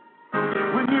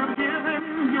when you're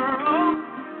giving your all?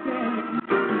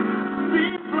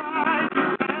 Seems like you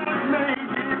can't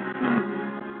make it through.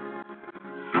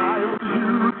 Child,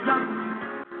 you just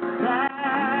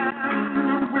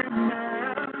stand when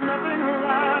there's nothing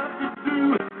left to do.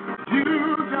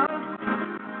 You just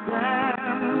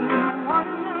stand and watch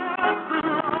the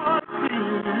Lord see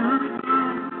you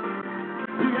through.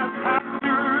 Yes,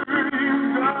 after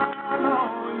you've done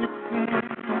all you can,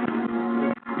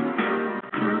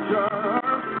 you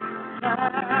just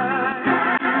stand.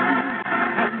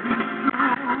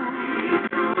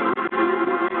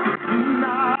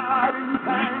 Not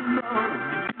entangled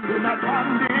in that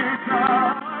bondage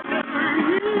of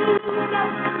you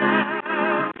just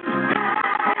stand.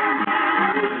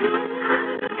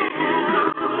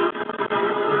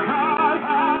 God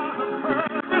has a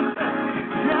purpose.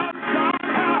 Yes, God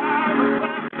has a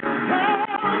plan.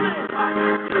 Tell me,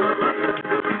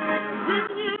 when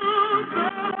you've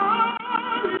done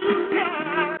all you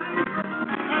can,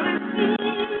 and it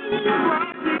seems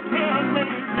like you can't make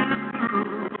it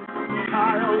through.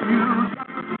 Child, you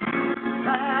just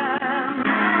stand.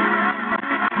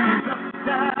 You just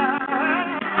stand.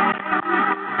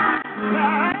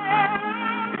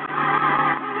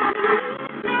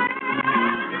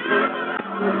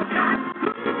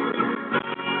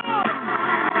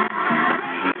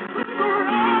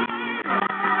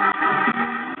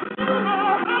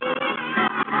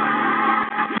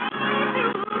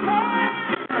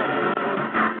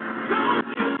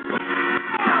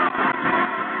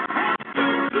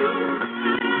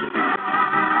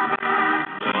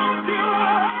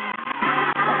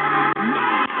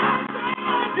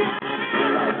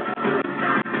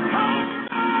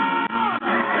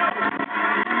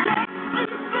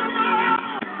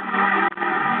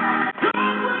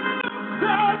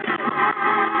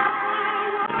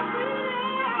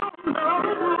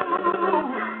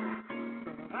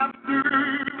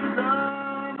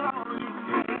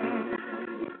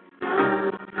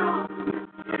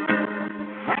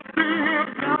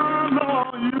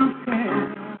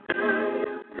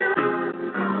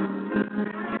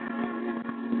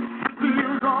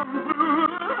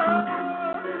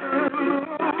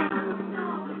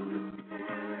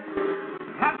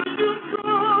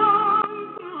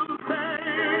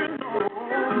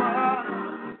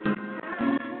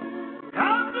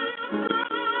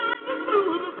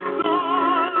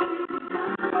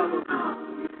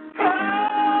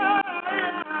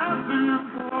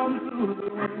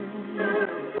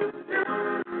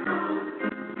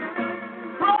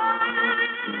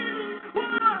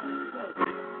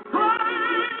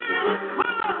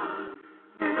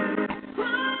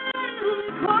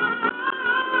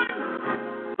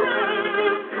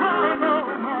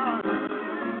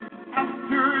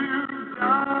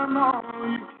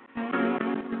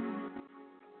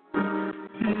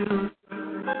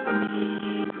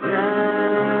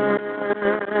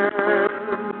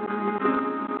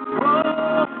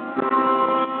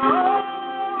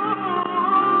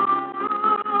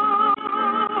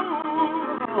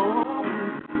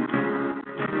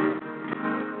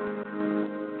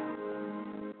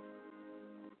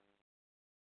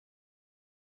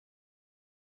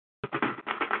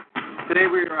 Today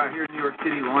we are here in New York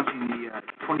City launching the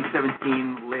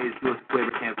 2017 Lay's Dual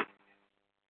Flavor Campaign.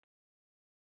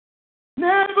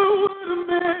 Never would have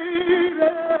made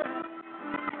it.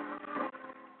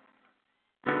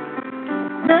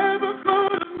 Never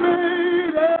could have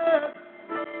made it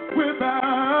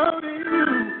without you.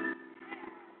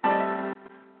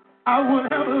 I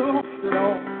would have lost it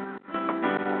all.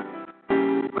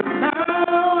 But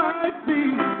now I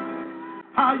see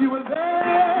how you were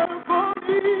there for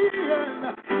me, and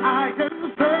I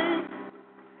can say,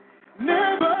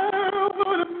 never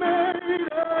would have made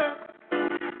it.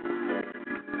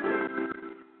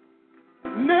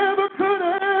 Never could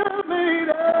have made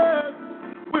it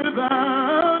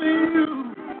without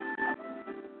you.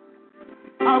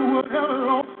 I would have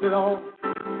lost it all.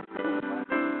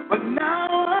 But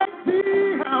now I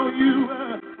see how you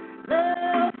were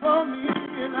there for me,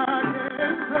 and I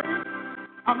can say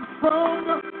I'm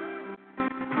stronger,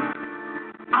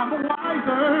 I'm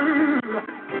wiser,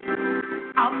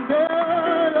 I'm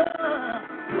better,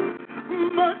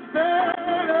 much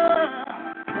better.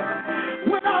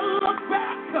 When I look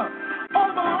back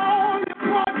over all you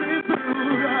brought me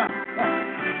through,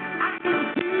 I can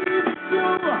see that you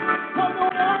were the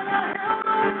one I held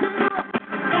on to,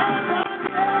 and I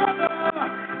never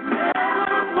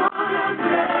would have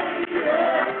made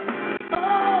it. Oh,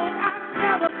 I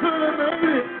never could have made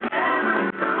it.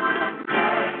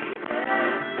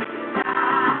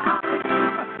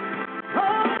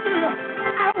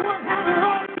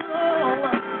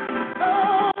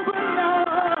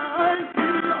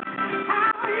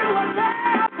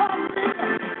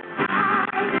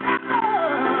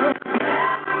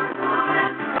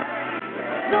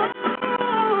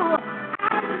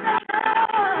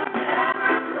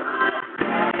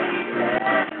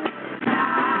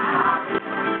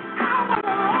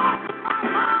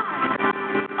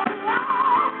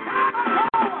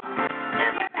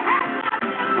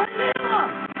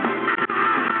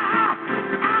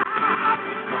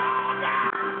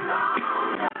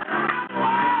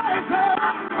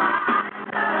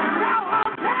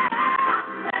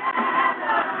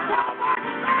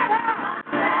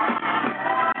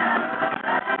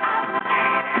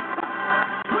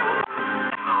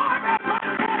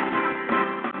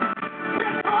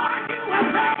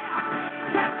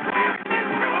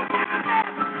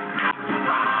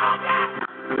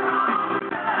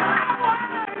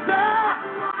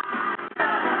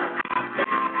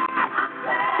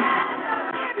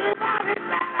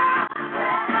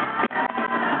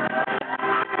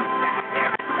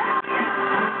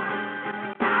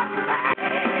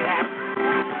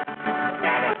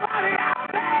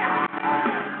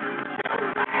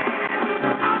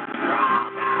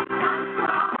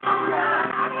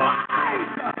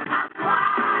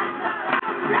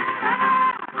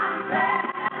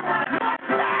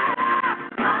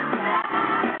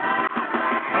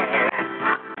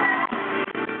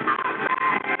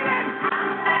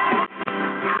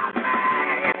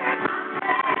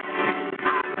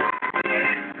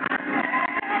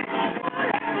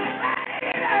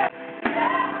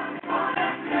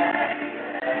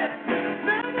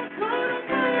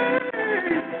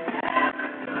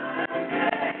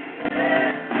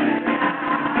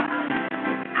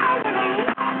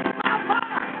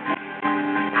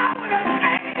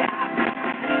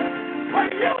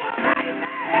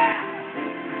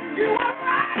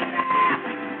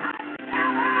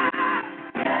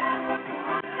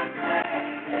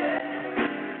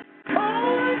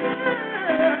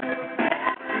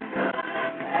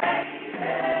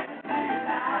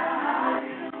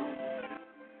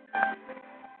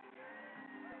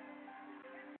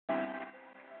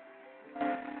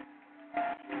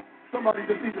 Somebody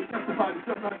just needs to testify to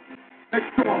somebody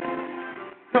next to them.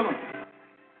 Tell them,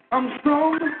 I'm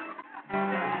strong,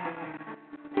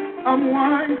 I'm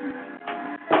wise,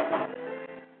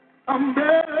 I'm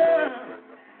better,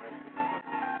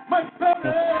 much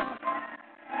better.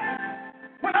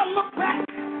 When I look back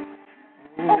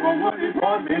over what he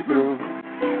brought me through,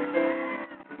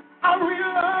 I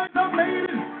realize I made it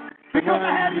because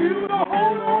I had you to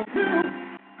hold on to.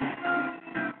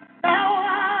 Now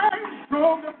I'm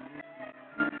stronger.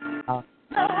 Now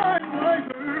I'm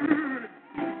wiser.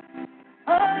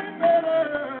 I'm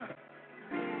better.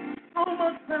 So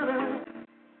much better.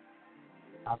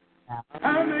 I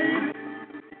made it.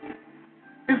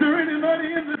 Is there anybody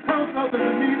in this house other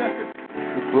than me that can?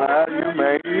 Glad you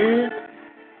made it.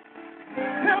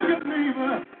 Tell your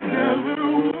neighbor, never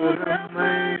would have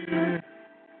made it.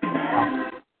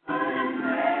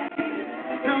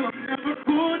 Tell them never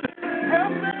could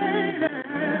have made it.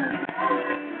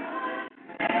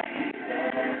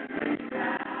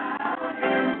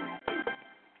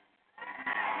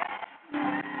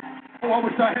 I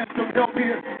wish I had some help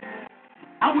here.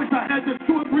 I wish I had just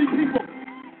 2 or 3 people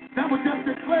that would just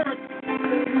declare it.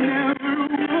 Never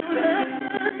would have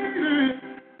made it.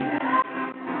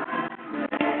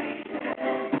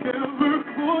 Never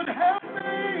could have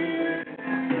made it.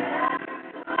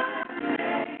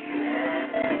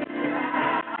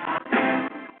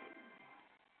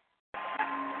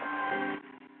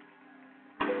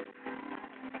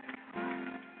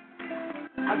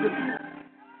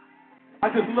 I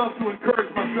just love to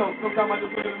encourage myself. Sometimes I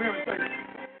just look in the mirror and say,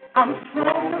 I'm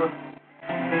stronger.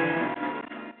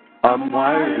 I'm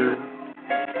wiser.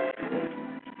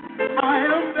 I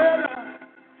am better.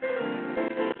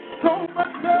 So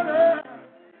much better.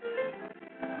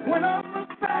 When I look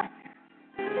back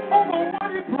over what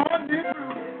he brought me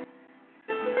through,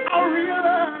 I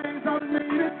realize I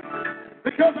made it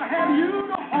because I had you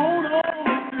to hold on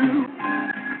to.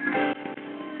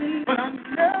 But I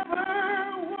never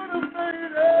would have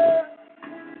made it.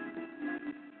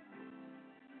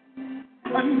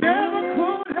 I never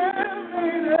could have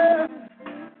made it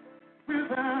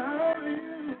without you.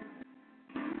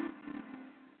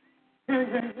 Yeah,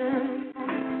 yeah, yeah.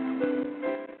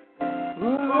 Oh,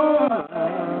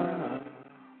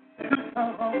 it's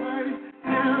almighty,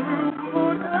 never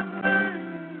would have made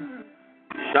it.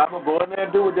 Shama, go in there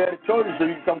and do what Daddy told you so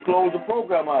you can come close the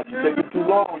program out. You take it too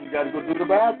long. You got to go to the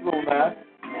bathroom now.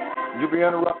 You'll be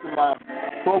interrupting my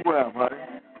program, honey.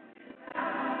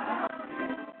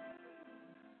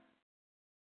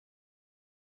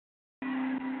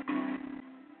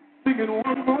 Singing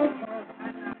one more time.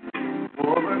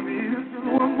 All I need is just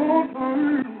one more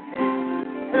time.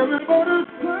 Everybody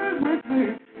sing with me.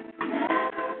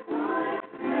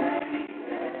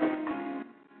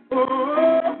 Oh, oh,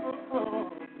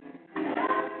 oh.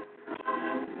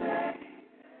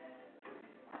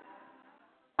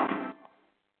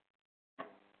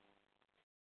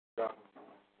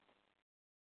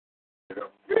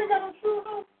 You ain't got no shoes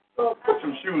on? Put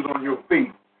some shoes on your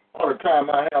feet. All the time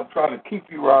I have trying to keep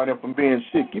you around here from being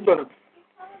sick. You better.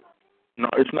 No,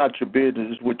 it's not your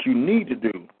business. It's what you need to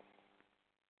do.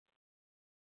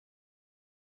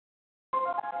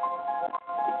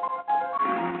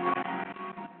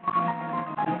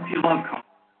 You love calm.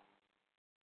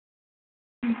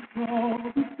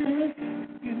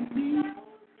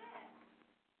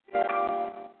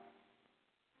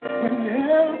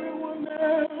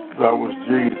 That was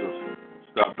Jesus.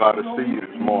 Stopped by to see you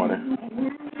this morning.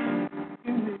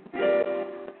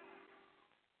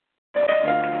 I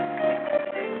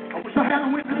wish I had a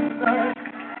witness tonight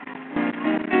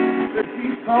that he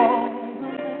saw.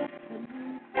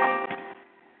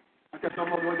 I guess I'm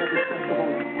gonna go get this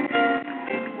testimony.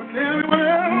 When everyone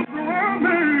else around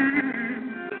me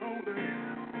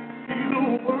he's the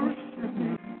worst in me.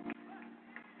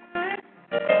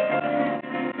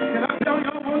 Can I tell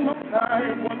you one more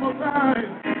time?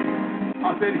 I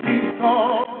said he saw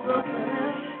the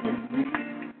best in me.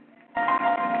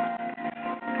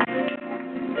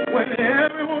 When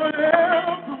everyone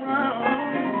else around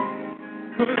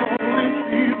could only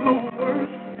see the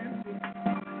worst in me.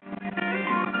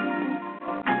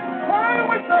 I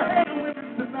wish I had a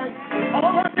witness tonight.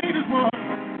 All I need is one.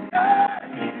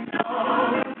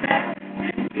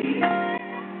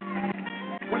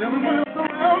 When everyone else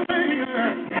around me,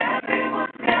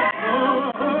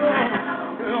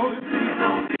 could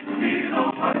only see the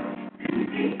worst in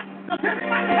me. Does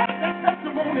anybody have that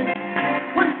testimony?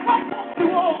 When some walk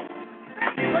through all,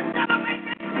 but never make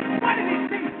it. What did he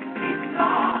see? He saw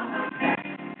the best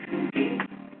in me.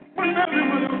 When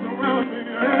everyone else around me,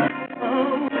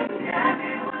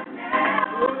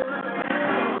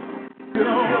 you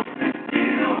know,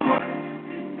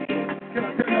 can I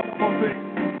tell you one more thing?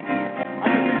 I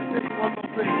just need to tell you one more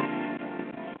thing.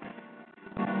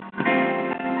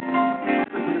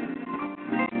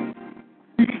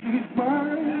 He's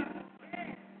mine,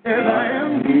 and I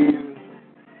am his.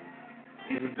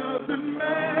 It doesn't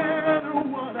matter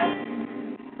what I do.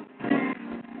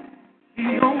 He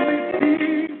only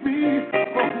sees me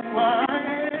for who I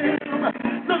am.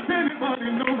 Does anybody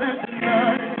know that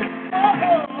tonight?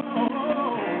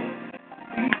 Oh,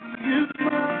 he is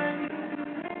mine,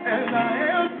 and I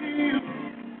am his.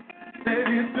 That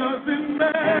it doesn't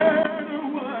matter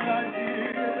what I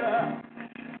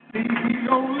did. He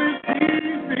only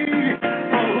sees me for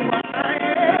who I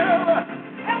am.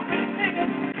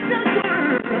 Yes, sir.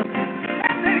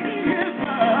 And that he is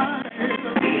mine. He's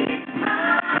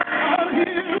mine. He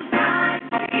is mine.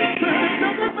 That it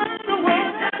doesn't matter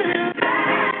what I did.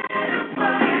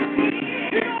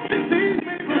 He only sees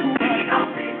me for who I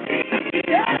am.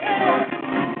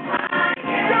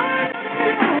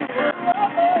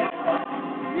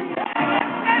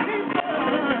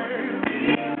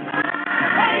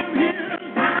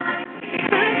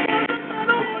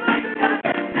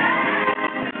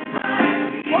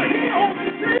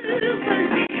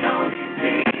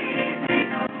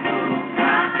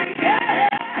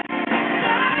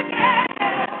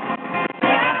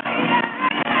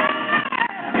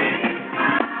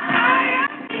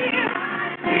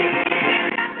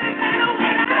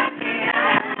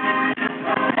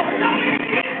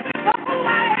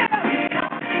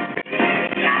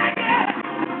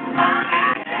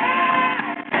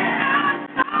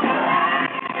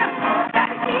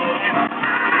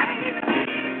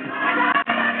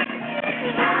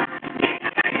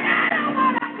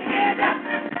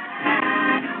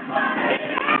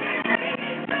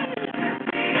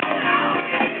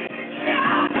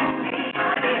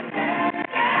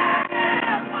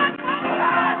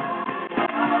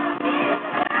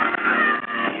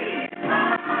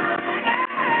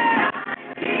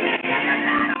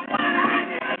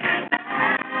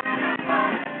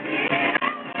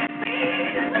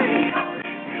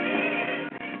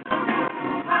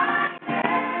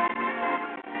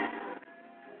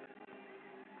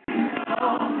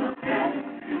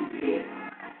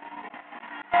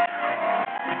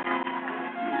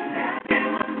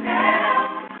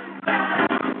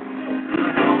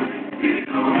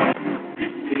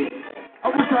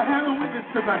 find a witness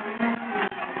tonight.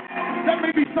 That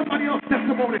may be somebody else's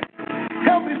testimony.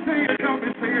 Help me say it, help me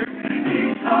say it.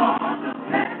 He saw the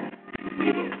best in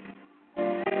me.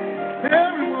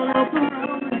 Everyone else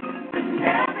around me.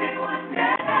 Everyone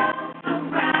else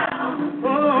around. Oh.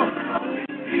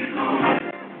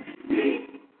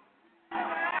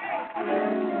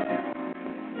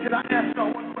 Can I ask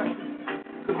y'all one question?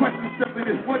 The question is simply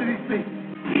this: what did he see?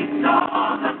 He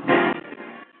saw the best.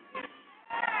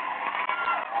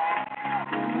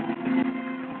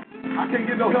 I can't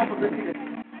get no help up in here.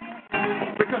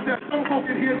 Because there's some folk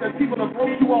in here that people have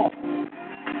wrote you off.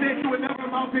 Said you would never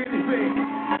amount to anything.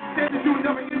 Said that you would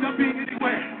never end up being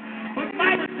anywhere. But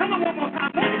Bible, tell them one more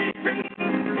time. What did he see?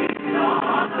 He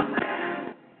saw the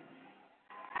best.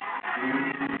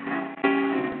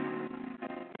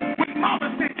 When mama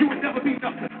said you would never be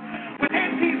nothing. When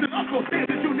aunties and uncles said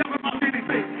that you would never amount to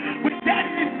anything. When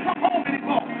daddy didn't come home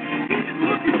anymore. He just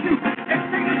looked at you and said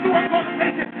that you weren't going to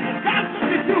make it. God looked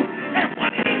at you and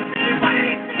what did he see? What did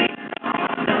he see?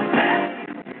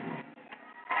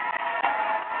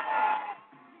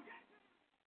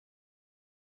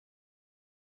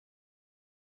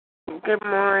 Good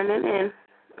morning, and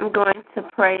I'm going to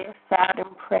pray us out in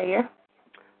prayer.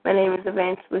 My name is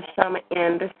Evangelist Shama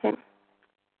Anderson,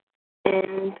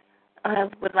 and I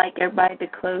would like everybody to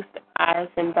close their eyes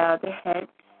and bow their heads.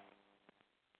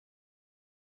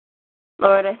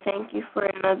 Lord, I thank you for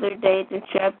another day that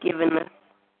you have given us,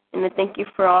 and I thank you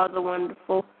for all the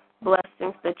wonderful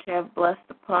blessings that you have blessed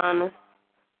upon us.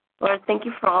 Lord, thank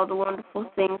you for all the wonderful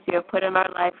things you have put in our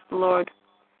lives, Lord.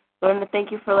 Lord, I thank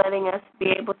you for letting us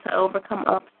be able to overcome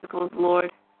obstacles,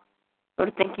 Lord.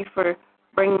 Lord, thank you for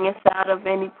bringing us out of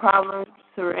any problems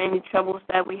or any troubles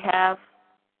that we have.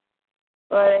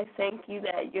 Lord, I thank you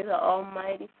that you're the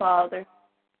Almighty Father.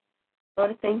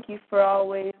 Lord, I thank you for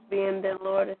always being there,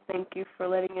 Lord. I thank you for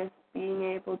letting us being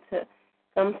able to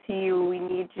come to you when we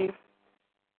need you.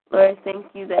 Lord, I thank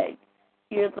you that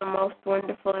you're the most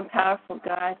wonderful and powerful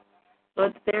God.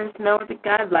 Lord, there's no other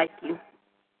God like you.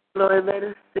 Lord, let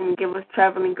us and give us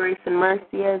traveling grace and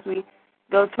mercy as we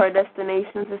go to our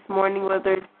destinations this morning,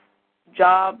 whether it's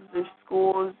jobs or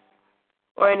schools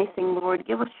or anything, Lord.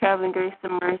 Give us traveling grace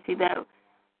and mercy that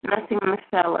nothing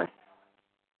befell us.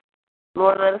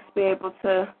 Lord, let us be able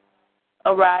to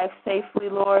arrive safely,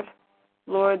 Lord.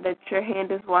 Lord, that your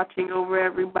hand is watching over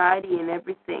everybody and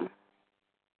everything.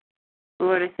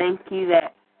 Lord, I thank you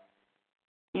that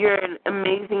you're an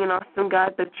amazing and awesome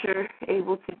God, that you're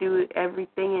able to do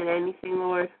everything and anything,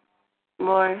 Lord.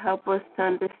 Lord, help us to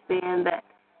understand that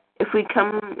if we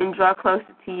come and draw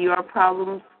closer to you, our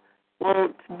problems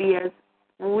won't be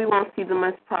we won't see them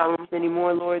as problems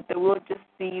anymore, Lord, that we'll just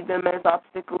see them as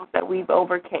obstacles that we've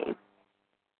overcame.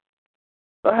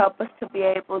 Lord, help us to be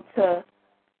able to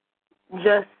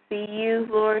just see you,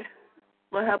 Lord.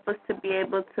 Lord, help us to be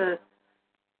able to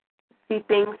see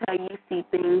things how you see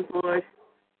things, Lord.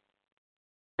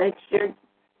 That you're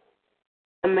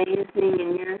amazing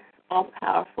and you're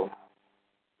all-powerful.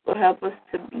 Lord, help us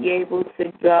to be able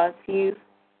to draw to you.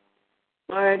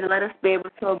 Lord, let us be able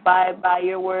to abide by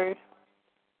your word.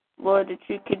 Lord, that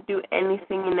you could do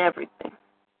anything and everything.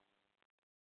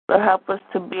 Lord, help us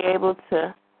to be able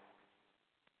to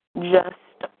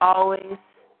just always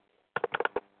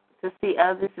to see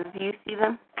others as you see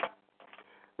them.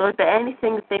 Lord, that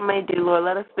anything that they may do, Lord,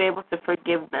 let us be able to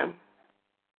forgive them.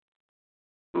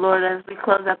 Lord, as we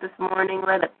close out this morning,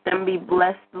 let them be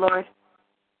blessed, Lord.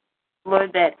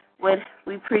 Lord, that what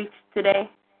we preach today,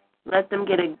 let them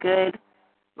get a good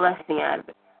blessing out of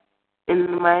it.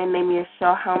 In my name,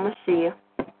 Yeshua HaMashiach,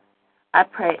 I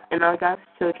pray, and all God's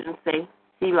children say,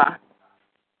 Selah.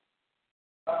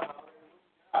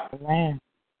 Amen.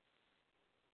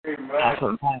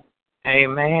 Amen.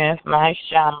 Amen. It's nice,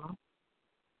 Shama.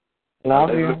 Love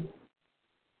you.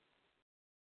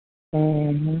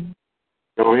 Mm-hmm.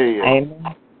 Go ahead.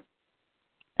 Amen.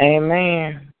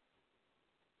 Amen.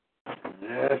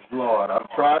 Yes, Lord. I'm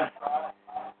trying to.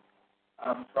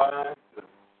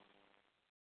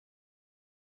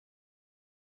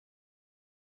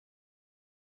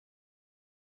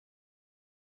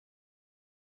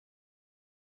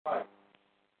 Right.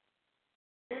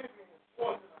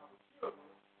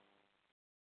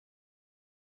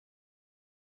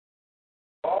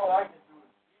 All I can do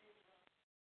is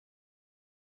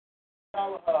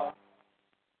tell her,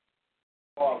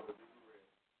 Father,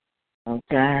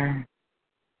 Okay.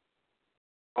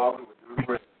 Father, would do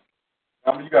the rest. I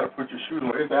mean, you got to put your shoes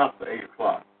on. It's after 8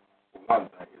 o'clock. For one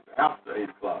thing, it's after 8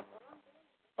 o'clock.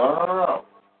 No.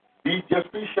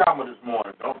 Just be Shama this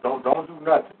morning. Don't do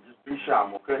nothing. Just be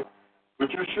Shama, okay?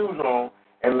 Put your shoes on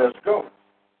and let's go.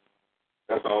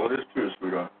 That's all it is to it,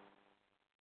 sweetheart.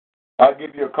 I'll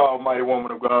give you a call, mighty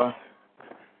woman of God.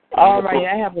 All right,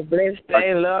 y'all have a blessed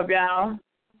day. Love y'all.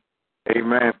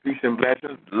 Amen. Peace and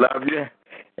blessings. Love you.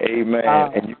 Amen.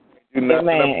 And you do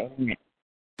nothing. Amen.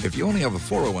 If you only have a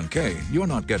 401k, you're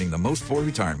not getting the most for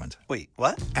retirement. Wait,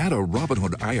 what? Add a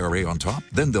Robinhood IRA on top,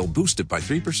 then they'll boost it by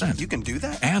 3%. You can do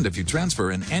that? And if you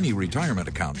transfer in any retirement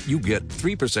account, you get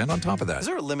 3% on top of that. Is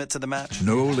there a limit to the match?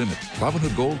 No limit.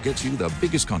 Robinhood Gold gets you the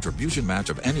biggest contribution match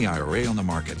of any IRA on the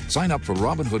market. Sign up for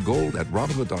Robinhood Gold at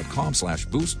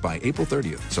Robinhood.com/boost by April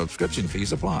 30th. Subscription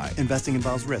fees apply. Investing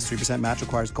involves risk. 3% match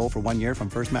requires gold for 1 year from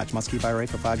first match. Must keep IRA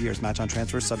for 5 years. Match on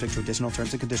transfers subject to additional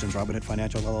terms and conditions. Robinhood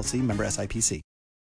Financial LLC, member SIPC.